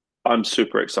 I'm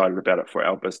super excited about it for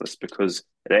our business because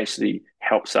it actually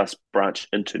helps us branch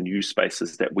into new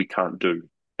spaces that we can't do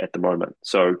at the moment.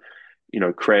 So,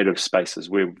 creative spaces.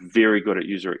 We're very good at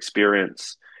user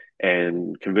experience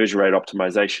and conversion rate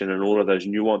optimization and all of those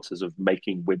nuances of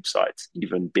making websites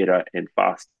even better and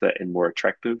faster and more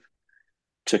attractive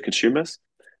to consumers.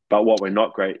 But what we're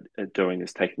not great at doing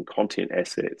is taking content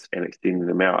assets and extending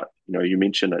them out. You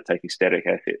mentioned it, taking static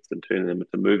assets and turning them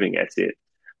into moving assets,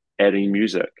 adding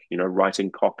music,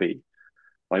 writing copy.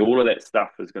 Like all of that stuff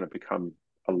is going to become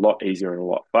a lot easier and a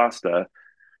lot faster.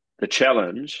 The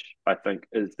challenge, I think,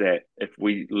 is that if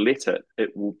we let it,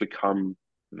 it will become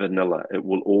vanilla. It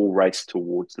will all race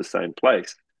towards the same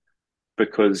place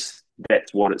because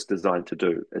that's what it's designed to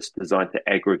do. It's designed to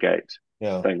aggregate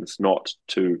Yeah. things, not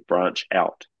to branch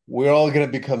out. We're all gonna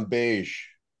become beige.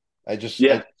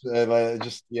 Yeah,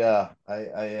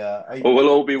 Yeah. or we'll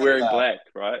all be Feel wearing that. black,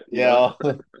 right? Yeah.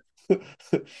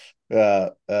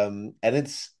 And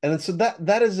it's so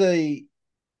that is a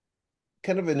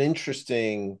kind of an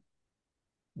interesting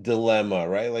dilemma,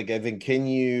 right? Like I think can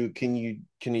you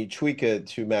tweak it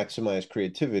to maximize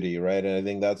creativity, right? And I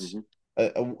think that's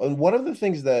Mm-hmm. and one of the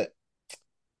things that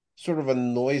sort of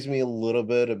annoys me a little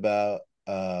bit about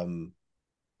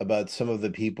some of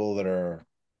the people that are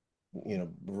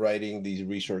writing these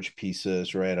research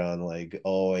pieces right on like,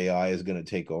 oh, AI is going to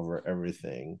take over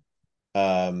everything,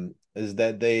 is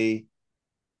that they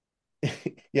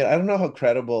yeah, I don't know how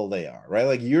credible they are, right?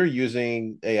 Like you're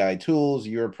using AI tools,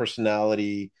 your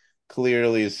personality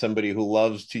clearly is somebody who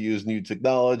loves to use new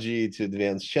technology to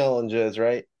advance challenges,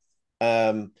 right?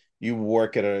 You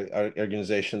work at an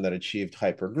organization that achieved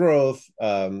hyper growth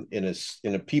in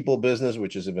a people business,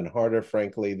 which is even harder,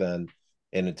 frankly, than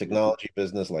in a Mm-hmm. technology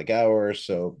business like ours.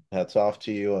 So hats off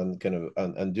to you on kind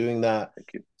of on doing that.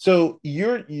 Thank you. So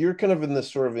you're kind of in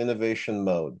this sort of innovation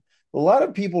mode. A lot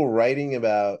of people writing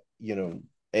about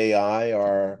AI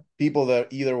are people that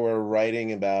either were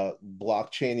writing about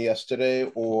blockchain yesterday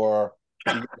or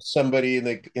somebody in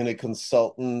a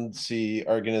consultancy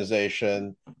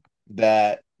organization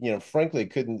that frankly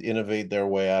couldn't innovate their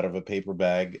way out of a paper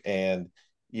bag and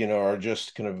are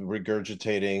just kind of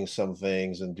regurgitating some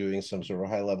things and doing some sort of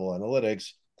high level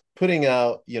analytics, putting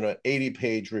out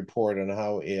 80-page report on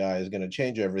how AI is going to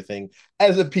change everything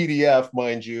as a PDF,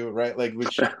 mind you, right? Like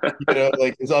which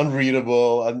like is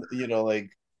unreadable and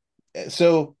like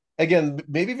so again,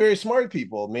 maybe very smart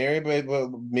people,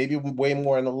 maybe way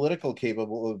more analytical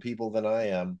capable of people than I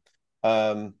am.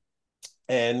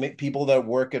 And people that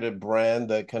work at a brand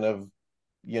that kind of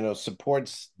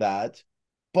supports that.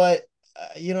 But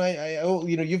you've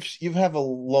have a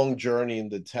long journey in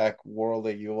the tech world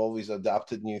that you've always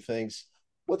adopted new things.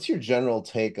 What's your general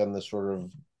take on the sort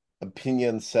of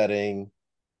opinion setting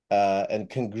and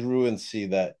congruency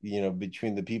that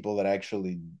between the people that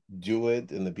actually do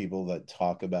it and the people that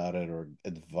talk about it or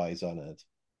advise on it?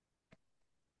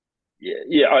 Yeah,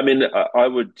 yeah. I mean, I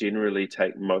would generally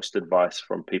take most advice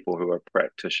from people who are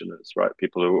practitioners, right?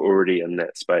 People who are already in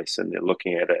that space and they're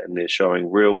looking at it and they're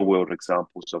showing real world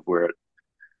examples of where it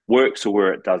works or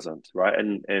where it doesn't, right?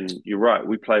 And you're right,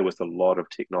 we play with a lot of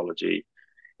technology,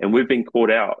 and we've been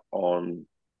caught out on,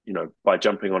 by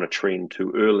jumping on a trend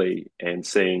too early and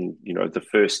seeing,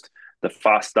 the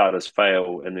fast starters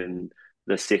fail, and then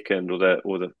the second or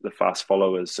the fast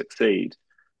followers succeed.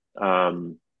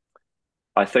 Um,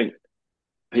 I think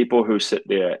people who sit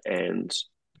there and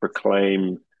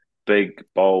proclaim big,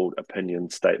 bold opinion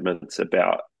statements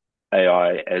about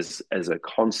AI as a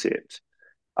concept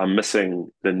are missing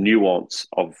the nuance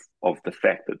of the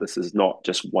fact that this is not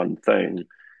just one thing;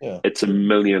 Yeah, it's a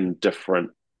million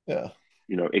different yeah.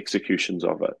 executions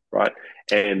of it, right?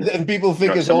 And And people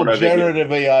think it's all someone over here,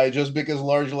 generative AI just because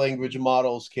large language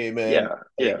models came in. yeah, Like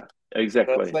yeah, it's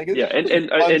exactly, like it's yeah, just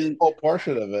one small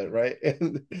portion of it, right?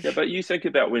 And yeah. But you think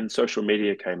about when social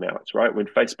media came out, right? When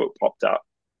Facebook popped up,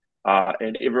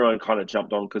 and everyone kind of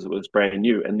jumped on because it was brand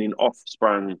new, and then off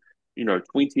sprung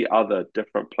 20 other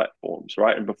different platforms,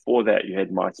 right? And before that you had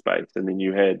MySpace, and then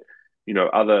you had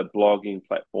other blogging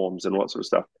platforms and what sort of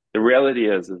stuff. The reality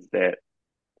is that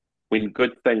when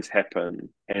good things happen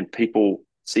and people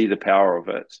see the power of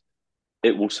it,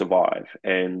 it will survive.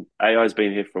 And AI has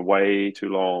been here for way too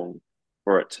long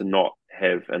for it to not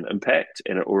have an impact,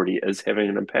 and it already is having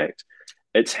an impact.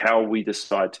 It's how we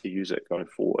decide to use it going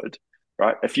forward,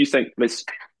 right? If you think,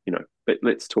 but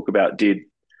let's talk about dead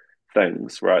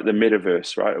things, right? The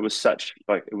metaverse, right?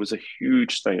 It was a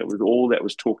huge thing. It was all that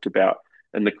was talked about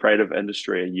in the creative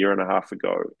industry a year and a half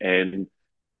ago, and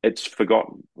it's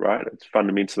forgotten, right? It's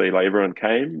fundamentally like everyone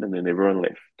came and then everyone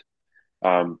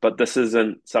left. But this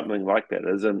isn't something like that.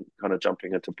 It isn't kind of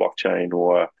jumping into blockchain,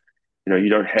 or you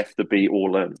don't have to be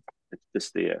all in. It's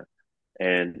just there.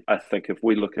 And I think if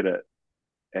we look at it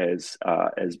as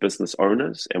business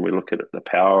owners, and we look at it, the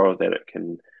power that it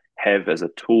can have as a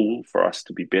tool for us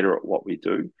to be better at what we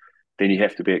do, then you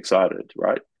have to be excited,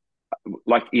 right?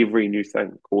 Like every new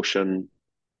thing, caution,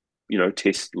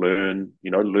 test, learn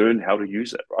how to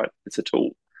use it, right? It's a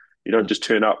tool. You don't just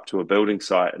turn up to a building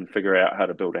site and figure out how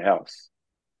to build a house,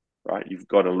 right? You've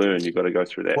got to learn. You've got to go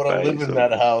through that Want to live phase in of,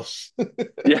 that house.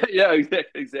 yeah, yeah,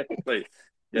 exactly.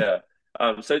 Yeah.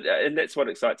 And that's what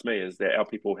excites me, is that our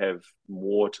people have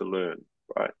more to learn,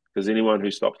 right? Because anyone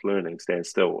who stops learning stands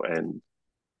still, and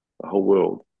the whole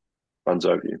world runs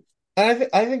over you. And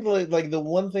I think like the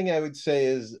one thing I would say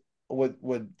is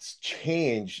what's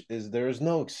changed is there is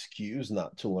no excuse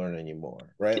not to learn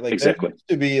anymore, right? Like there Exactly. used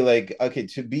to be like, okay,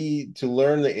 to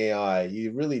learn the AI,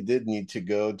 you really did need to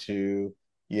go to,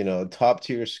 top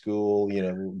tier school,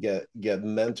 get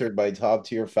mentored by top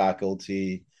tier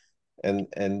faculty. And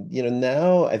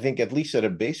now I think at least at a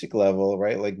basic level,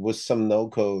 right? Like with some no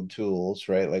code tools,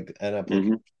 right? Like an Hmm.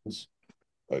 applications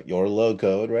your low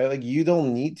code, right? Like you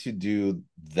don't need to do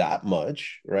that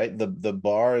much, right? The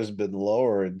bar has been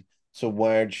lowered. So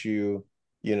why aren't you,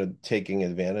 taking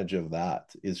advantage of that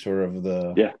is sort of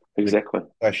Yeah, the exactly.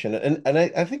 question. And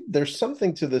I think there's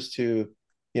something to this too,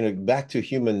 back to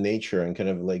human nature and kind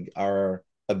of like our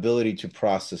ability to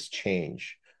process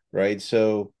change, right?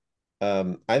 So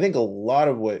I think a lot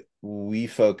of what we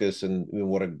focus and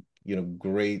what a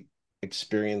great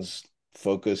experience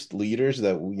focused leaders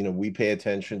that we pay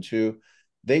attention to,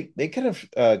 they kind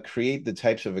of create the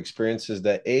types of experiences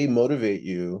that a motivate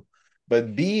you,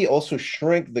 but b also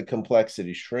shrink the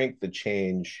complexity, shrink the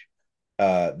change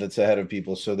that's ahead of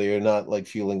people, so they are not like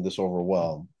feeling this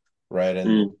overwhelm, right? And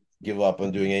Mm. give up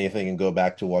on doing anything and go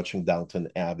back to watching Downton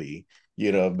Abbey,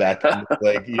 back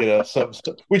like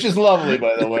which is lovely,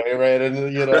 by the way, right? And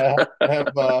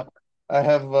I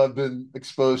have been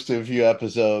exposed to a few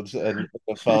episodes and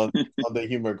found the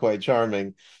humor quite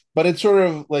charming, but it's sort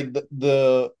of like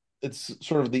the it's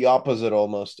sort of the opposite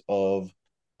almost of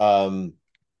um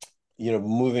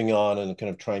moving on and kind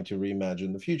of trying to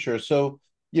reimagine the future. So,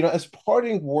 as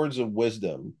parting words of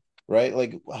wisdom, right?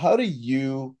 Like, how do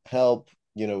you help,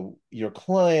 your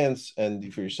clients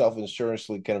and for yourself insurance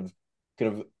kind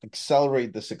of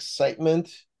accelerate this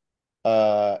excitement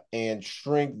and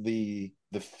shrink the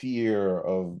fear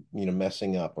of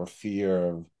messing up or fear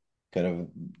of kind of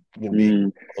being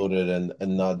Mm. loaded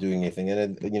and not doing anything.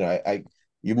 And I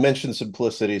you mentioned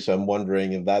simplicity, so I'm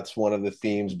wondering if that's one of the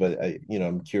themes. But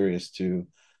I'm curious to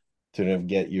kind of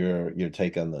get your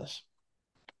take on this.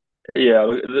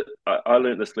 Yeah, I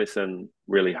learned this lesson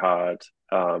really hard,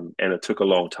 and it took a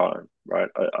long time, right?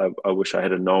 I wish I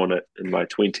had known it in my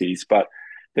 20s, but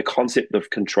the concept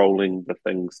of controlling the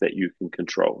things that you can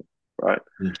control, right?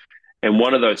 Mm. And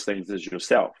one of those things is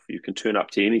yourself. You can turn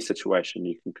up to any situation,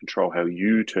 you can control how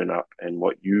you turn up and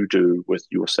what you do with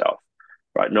yourself,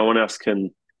 right? No one else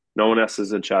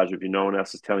is in charge of you, no one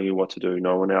else is telling you what to do,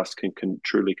 no one else can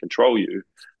truly control you.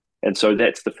 And so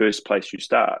that's the first place you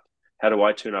start. How do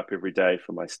I turn up every day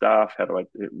for my staff?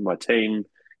 My team?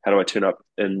 How do I turn up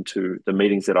into the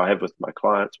meetings that I have with my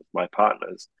clients, with my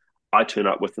partners? I turn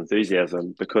up with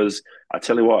enthusiasm, because I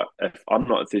tell you what, if I'm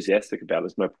not enthusiastic about it,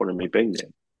 there's no point in me being there,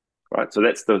 right? So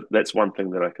that's one thing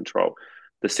that I control.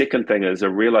 The second thing is a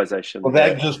realization Well,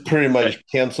 that that, just pretty that much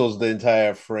cancels the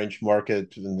entire French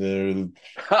market. And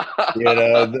yeah,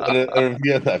 no,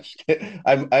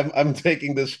 I'm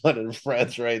taking this one in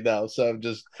France right now, so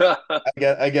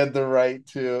I get the right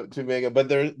to make it. But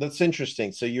that's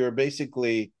interesting. So you're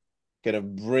basically kind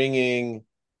of bringing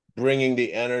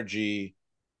the energy.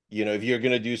 If you're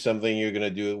going to do something, you're going to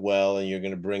do it well, and you're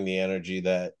going to bring the energy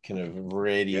that kind of yeah,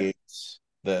 radiates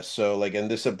this. So, like, and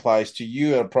this applies to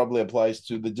you. It probably applies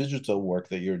to the digital work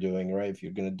that you're doing, right? If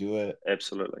you're going to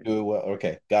absolutely. do it well.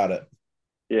 Okay, got it.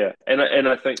 Yeah, and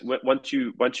I think once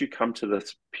you come to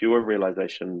this pure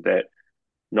realization that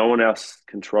no one else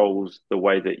controls the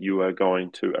way that you are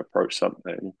going to approach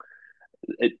something,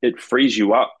 it frees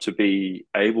you up to be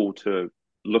able to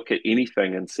look at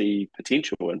anything and see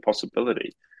potential and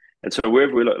possibility. And so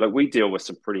wherever we look, like, we deal with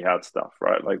some pretty hard stuff,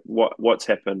 right? Like what's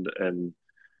happened in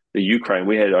the Ukraine,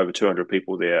 we had over 200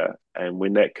 people there, and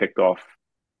when that kicked off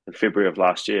in February of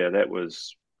last year, that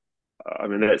was I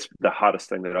mean, that's the hardest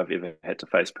thing that I've ever had to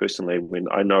face personally. When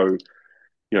I know,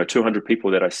 200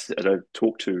 people that I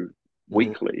talk to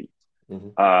Mm-hmm, weekly mm-hmm,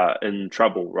 are in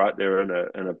trouble, right? They're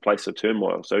in a place of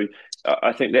turmoil. So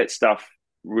I think that stuff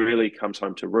really comes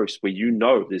home to roost, where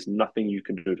there's nothing you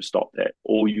can do to stop that.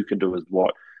 All you can do is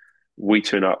what we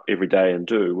turn up every day and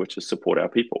do, which is support our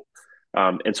people.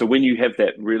 And so when you have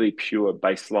that really pure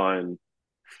baseline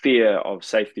fear of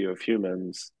safety of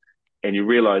humans, and you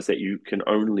realize that you can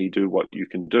only do what you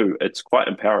can do, it's quite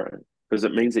empowering because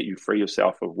it means that you free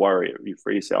yourself of worry, you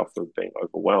free yourself of being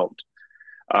overwhelmed.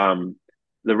 Um,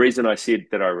 the reason I said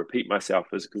that I repeat myself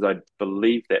is because I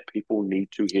believe that people need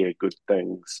to hear good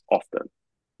things often.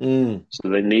 mm. So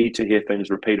they need to hear things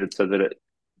repeated so that it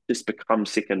just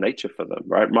becomes second nature for them,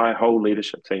 right? My whole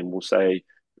leadership team will say,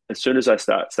 as soon as I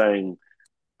start saying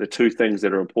the two things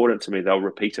that are important to me, they'll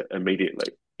repeat it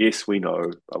immediately. Yes, we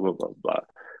know, blah, blah, blah, blah.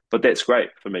 But that's great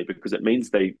for me because it means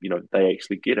they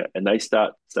actually get it and they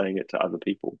start saying it to other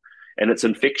people. And it's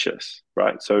infectious,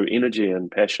 right? So energy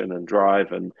and passion and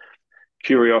drive and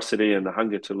curiosity and the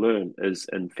hunger to learn is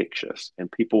infectious, and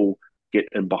people get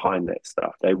in behind that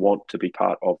stuff. They want to be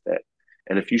part of that.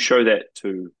 And if you show that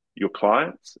to your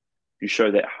clients, you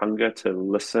show that hunger to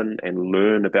listen and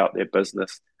learn about their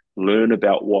business, learn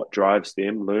about what drives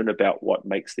them, learn about what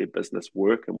makes their business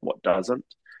work and what doesn't.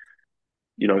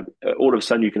 All of a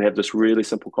sudden you can have this really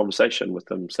simple conversation with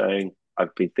them saying,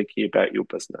 I've been thinking about your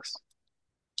business.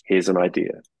 Here's an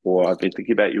idea. Or I've been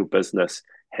thinking about your business.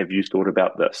 Have you thought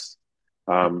about this?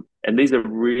 And these are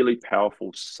really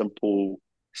powerful, simple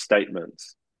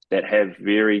statements that have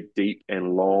very deep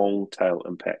and long tail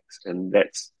impacts. And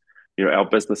that's, our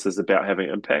business is about having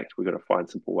impact. We've got to find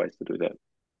simple ways to do that.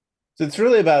 So it's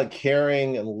really about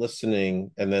caring and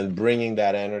listening and then bringing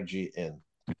that energy in.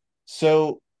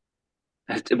 So,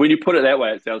 When you put it that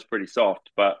way, it sounds pretty soft,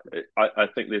 but I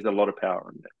think there's a lot of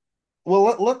power in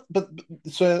well,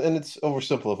 so, and it's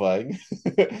oversimplifying,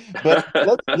 but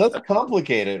let's that.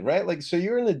 complicate it, right? Like, so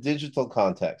you're in a digital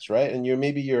context, right? And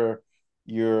you're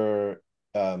you're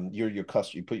your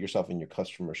customer, you put yourself in your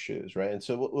customer's shoes, right? And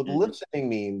so what Mm-hmm. listening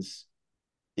means,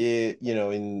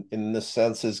 in the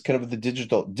sense, is kind of the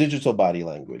digital body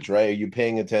language, right? Are you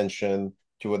paying attention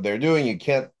to what they're doing? You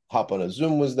can't hop on a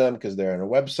Zoom with them because they're on a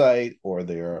website, or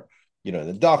they're in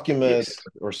a document, Yes.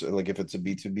 or so, like if it's a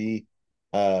B2B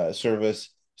service.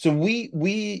 So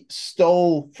we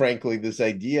stole, frankly, this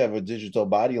idea of a digital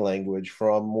body language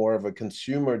from more of a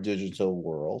consumer digital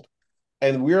world,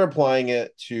 and we're applying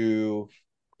it to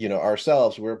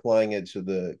ourselves. We're applying it to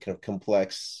the kind of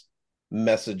complex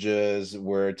messages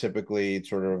where typically it's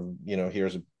sort of,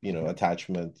 here's a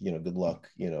attachment, good luck,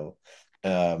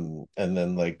 and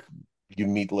then like you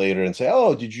meet later and say,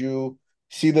 oh, did you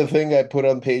see the thing I put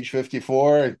on page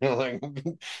 54? And you're like,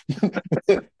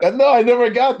 and no, I never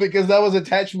got, because that was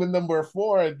attachment number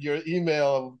 4 in your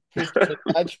email of Christian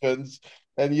attachments.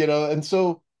 And and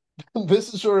so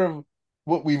this is sort of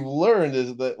what we've learned,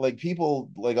 is that like people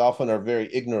like often are very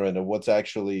ignorant of what's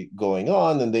actually going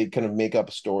on, and they kind of make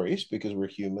up stories because we're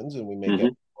humans and we make up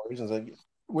Mm-hmm. stories, and it's like,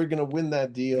 we're going to win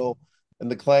that deal, and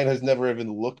the client has never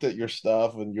even looked at your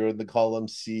stuff, and you're in the column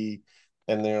C,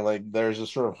 and they're like, there's a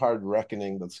sort of hard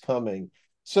reckoning that's coming.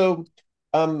 So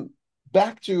um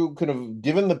back to kind of,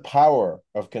 given the power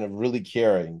of kind of really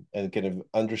caring and kind of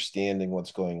understanding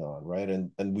what's going on, right?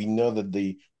 And we know that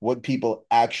the what people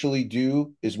actually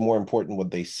do is more important what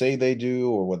they say they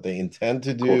do or what they intend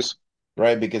to Of do, course.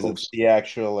 right? Of Because it's course. the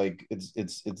actual, like, it's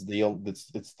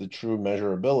the true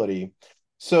measurability.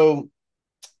 So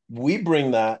we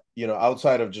bring that,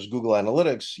 outside of just Google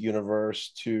Analytics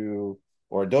universe to,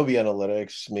 or Adobe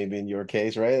Analytics, maybe in your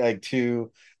case, right? Like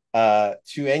to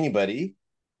anybody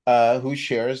who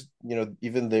shares,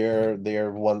 even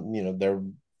their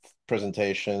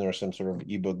presentation or some sort of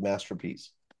ebook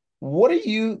masterpiece. What are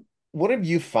you what have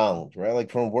you found, right?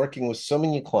 Like, from working with so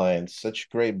many clients, such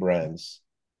great brands,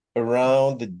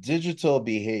 around the digital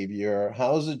behavior?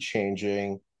 How is it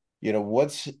changing?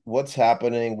 What's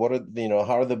happening? What are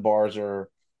how are the bars are,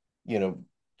 you know,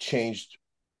 changed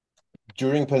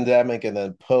during pandemic and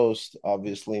then post,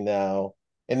 obviously now.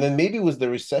 And then maybe was the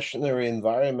recessionary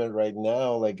environment right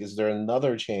now, like, is there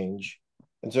another change?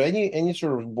 And so any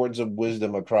sort of words of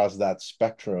wisdom across that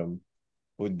spectrum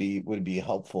would be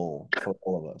helpful for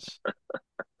all of us.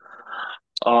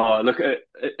 Oh, look,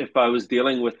 if I was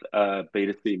dealing with a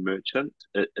B2C merchant,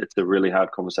 it's a really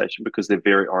hard conversation because they're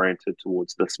very oriented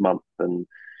towards this month and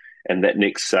that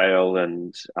next sale,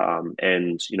 and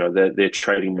their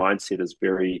trading mindset is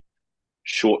very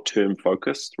short term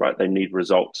focused, right? They need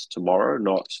results tomorrow,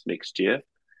 not next year.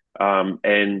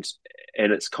 And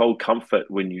and it's cold comfort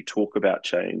when you talk about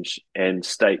change and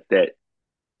state that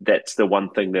that's the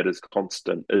one thing that is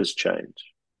constant is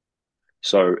change.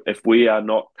 So if we are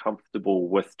not comfortable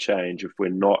with change, if we're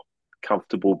not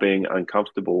comfortable being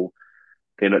uncomfortable,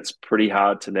 then it's pretty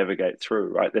hard to navigate through,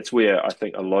 right? That's where I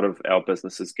think a lot of our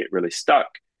businesses get really stuck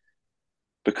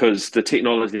because the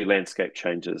technology landscape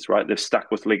changes, right? They're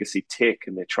stuck with legacy tech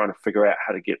and they're trying to figure out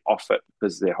how to get off it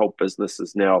because their whole business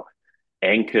is now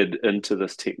anchored into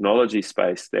this technology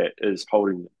space that is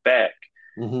holding them back.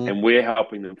 Mm-hmm. And we're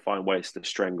helping them find ways to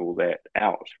strangle that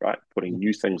out, right? Putting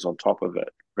new things on top of it,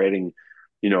 creating,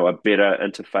 a better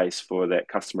interface for that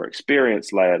customer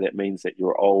experience layer. That means that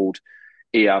your old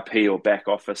ERP or back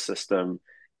office system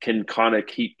can kind of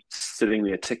keep sitting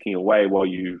there ticking away while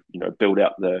you build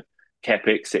out the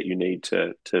capex that you need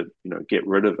to get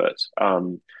rid of it.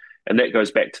 And that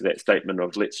goes back to that statement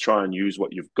of let's try and use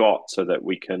what you've got so that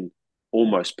we can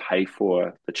almost pay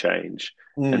for the change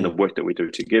and the Mm. work that we do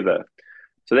together.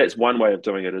 So that's one way of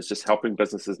doing it, is just helping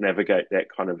businesses navigate that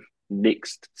kind of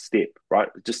next step, right?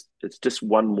 It's just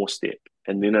one more step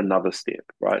and then another step,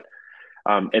 right?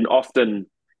 And often,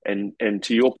 and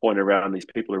to your point around these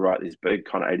people who write these big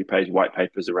kind of 80-page white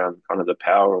papers around kind of the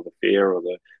power or the fear or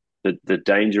the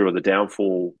danger or the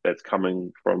downfall that's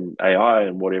coming from AI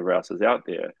and whatever else is out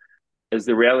there, is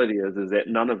the reality is that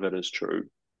none of it is true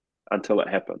until it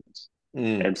happens.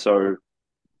 Mm. And so,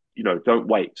 don't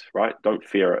wait, right? Don't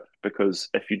fear it, because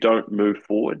if you don't move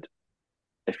forward,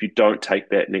 if you don't take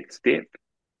that next step,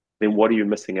 then what are you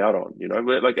missing out on?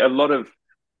 Like a lot of,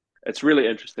 it's really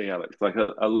interesting, Alex. Like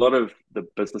a lot of the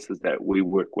businesses that we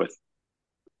work with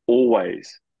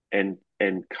always and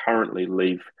currently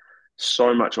leave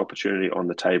so much opportunity on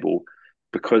the table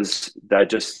because they're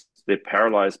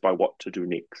paralyzed by what to do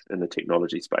next in the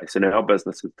technology space. And our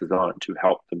business is designed to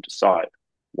help them decide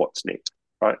what's next,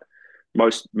 right?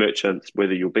 Most merchants,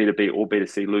 whether you're B2B or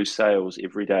B2C, lose sales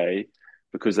every day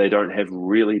because they don't have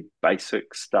really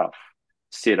basic stuff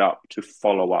set up to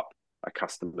follow up a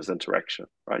customer's interaction,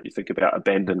 right? You think about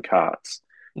abandoned carts,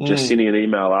 just Mm. sending an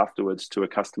email afterwards to a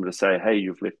customer to say, hey,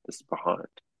 you've left this behind.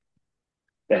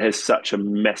 That has such a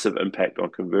massive impact on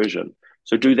conversion.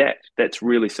 So do that. That's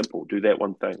really simple. Do that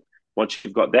one thing. Once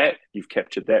you've got that, you've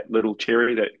captured that little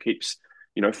cherry that keeps,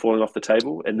 falling off the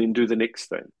table, and then do the next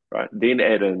thing, right? Then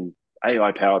add in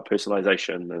AI powered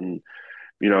personalization and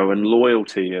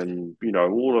loyalty and,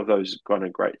 all of those kind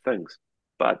of great things.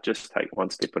 But just take one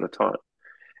step at a time.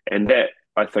 And that,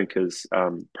 I think, is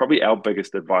probably our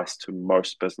biggest advice to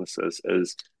most businesses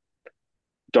is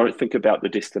don't think about the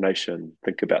destination,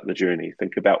 think about the journey,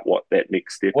 think about what that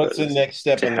next step What's the is next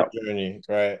step to in the help. journey,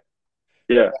 right?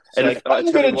 Yeah. It's And like, if I I'm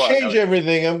tell you gonna what, change Alex,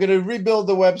 everything. I'm gonna rebuild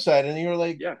the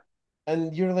website. yeah,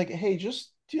 And you're like, hey,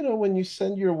 just when you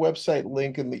send your website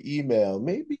link in the email,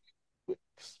 maybe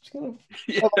just kind of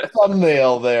yeah, have a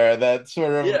thumbnail there that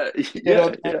sort of, yeah, yeah,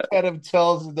 that yeah, kind of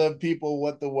tells the people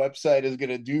what the website is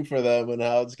gonna do for them and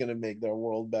how it's gonna make their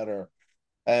world better.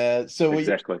 So what you're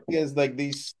exactly, saying is like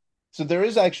these. So there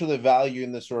is actually value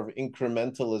in this sort of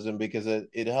incrementalism because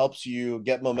it helps you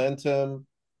get momentum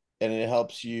and it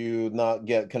helps you not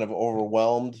get kind of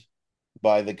overwhelmed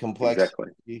by the exactly.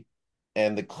 complexity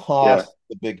and the Yeah. cost of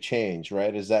the big change,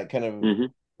 right? Is that kind of hmm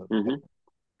hmm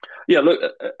Yeah, look,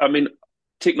 I mean,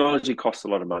 technology costs a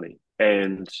lot of money,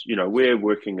 and we're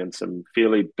working in some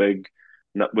fairly big,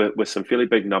 with some fairly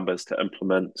big numbers to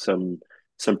implement some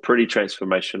pretty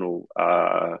transformational,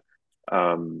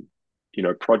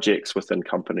 projects within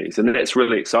companies, and that's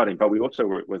really exciting. But we also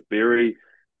work with very,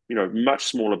 much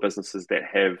smaller businesses that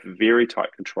have very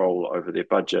tight control over their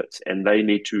budgets, and they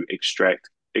need to extract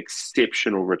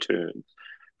exceptional returns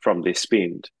from their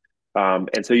spend.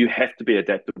 And so you have to be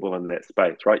adaptable in that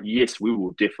space, right? Yes, we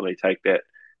will definitely take that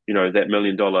 $1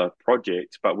 million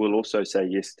project, but we'll also say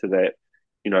yes to that,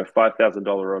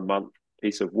 $5,000 a month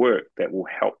piece of work that will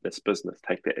help this business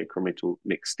take that incremental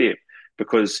next step.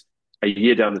 Because a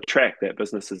year down the track, that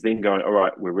business is then going, all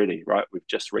right, we're ready, right? We've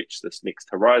just reached this next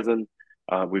horizon.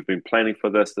 We've been planning for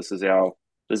this. This is our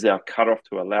cutoff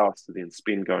to allow us to then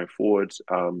spend going forward.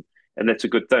 And that's a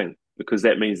good thing because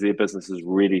that means their business is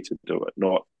ready to do it,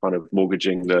 not kind of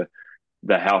mortgaging the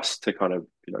house to kind of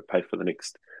pay for the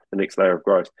next layer of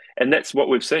growth. And that's what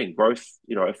we've seen. Growth,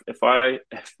 if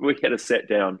we had a sat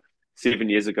down 7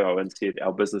 years ago and said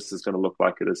our business is going to look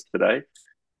like it is today,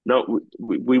 no,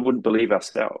 we wouldn't believe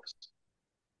ourselves.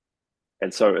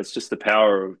 And so it's just the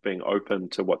power of being open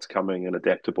to what's coming and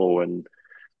adaptable and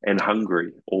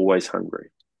hungry, always hungry.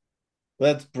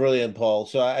 That's brilliant, Paul.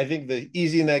 So I think the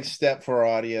easy next step for our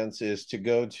audience is to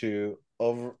go to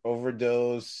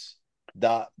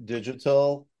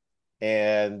overdose.digital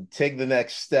and take the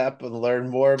next step and learn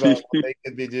more about what they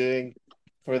could be doing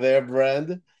for their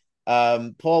brand.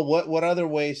 Paul, what other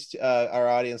ways our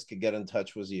audience could get in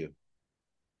touch with you?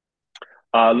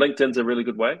 LinkedIn's a really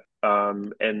good way,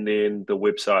 and then the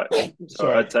website. So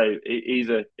Sorry. I'd say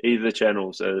either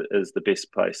channels is the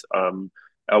best place. Our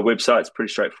website's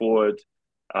pretty straightforward.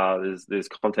 There's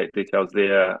contact details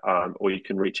there, or you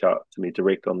can reach out to me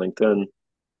direct on LinkedIn.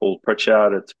 Paul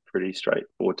Pritchard. It's pretty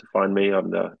straightforward to find me.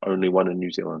 I'm the only one in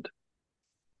New Zealand.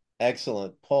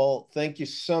 Excellent. Paul, thank you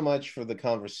so much for the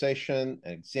conversation,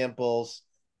 examples,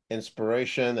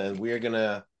 inspiration, and we're going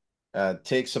to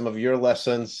take some of your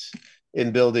lessons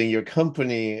in building your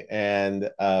company and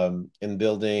in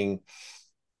building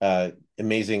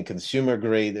amazing consumer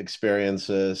grade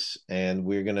experiences. And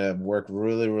we're going to work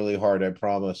really, really hard, I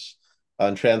promise,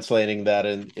 on translating that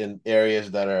in areas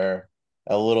that are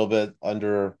a little bit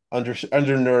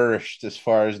undernourished as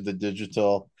far as the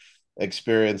digital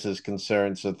experience is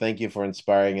concerned. So thank you for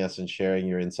inspiring us and sharing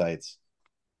your insights.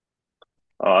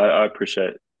 I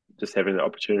appreciate just having the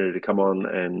opportunity to come on,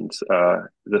 and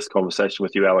this conversation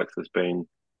with you, Alex, it's been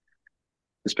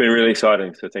really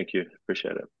exciting. So thank you,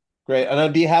 appreciate it. Great. And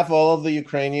on behalf of all of the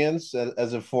Ukrainians,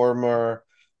 as a former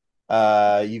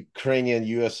Ukrainian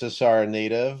USSR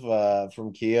native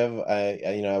from Kiev,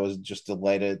 I was just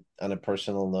delighted on a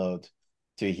personal note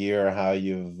to hear how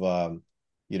you've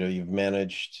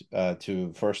managed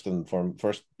to first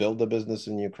build a business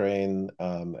in Ukraine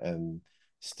and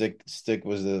stick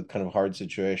with the kind of hard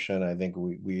situation. I think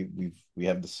we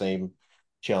have the same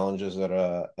challenges at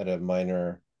a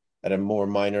more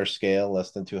minor scale,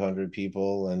 less than 200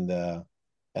 people, and I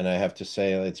have to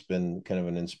say it's been kind of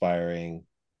an inspiring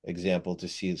example to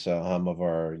see some of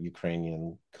our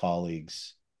Ukrainian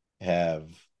colleagues have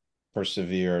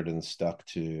persevered and stuck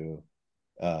to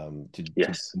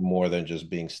Yes, more than just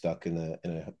being stuck in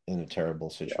a terrible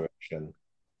situation. yeah.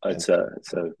 And It's a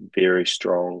very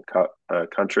strong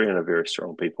country and a very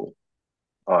strong people.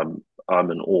 I'm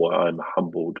in awe. I'm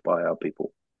humbled by our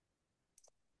people.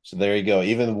 so there you go.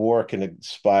 Even war can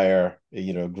inspire us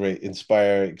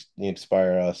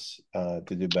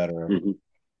to do better. Mm-hmm.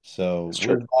 So It's with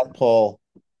true. that, Paul,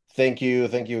 thank you.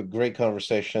 Thank you. A great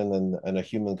conversation and a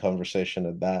human conversation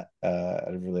at that. I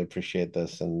really appreciate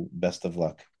this and best of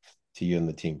luck to you and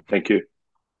the team. Thank you.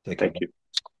 Take care. Thank you.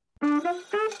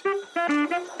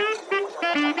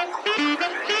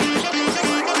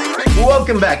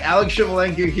 Welcome back. Alex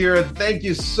Shivalenko here. Thank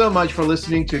you so much for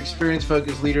listening to Experience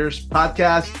Focused Leaders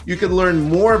podcast. You can learn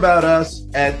more about us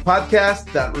at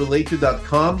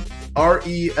podcast.relate2.com,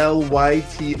 RELYTO.com.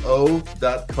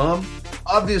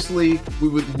 Obviously, we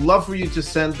would love for you to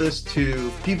send this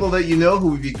to people that you know who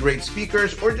would be great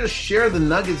speakers, or just share the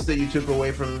nuggets that you took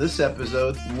away from this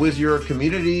episode with your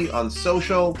community on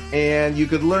social. And you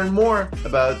could learn more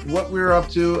about what we're up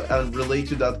to on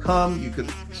relate2.com. You could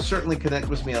certainly connect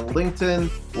with me on LinkedIn,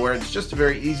 where it's just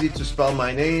very easy to spell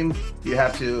my name. You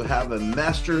have to have a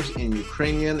master's in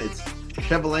Ukrainian. It's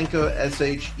Shevelenko,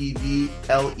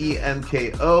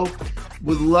 Shevlenko.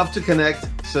 Would love to connect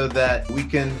so that we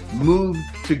can move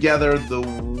together the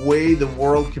way the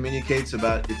world communicates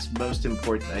about its most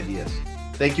important ideas.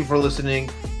 Thank you for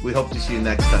listening. We hope to see you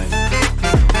next time.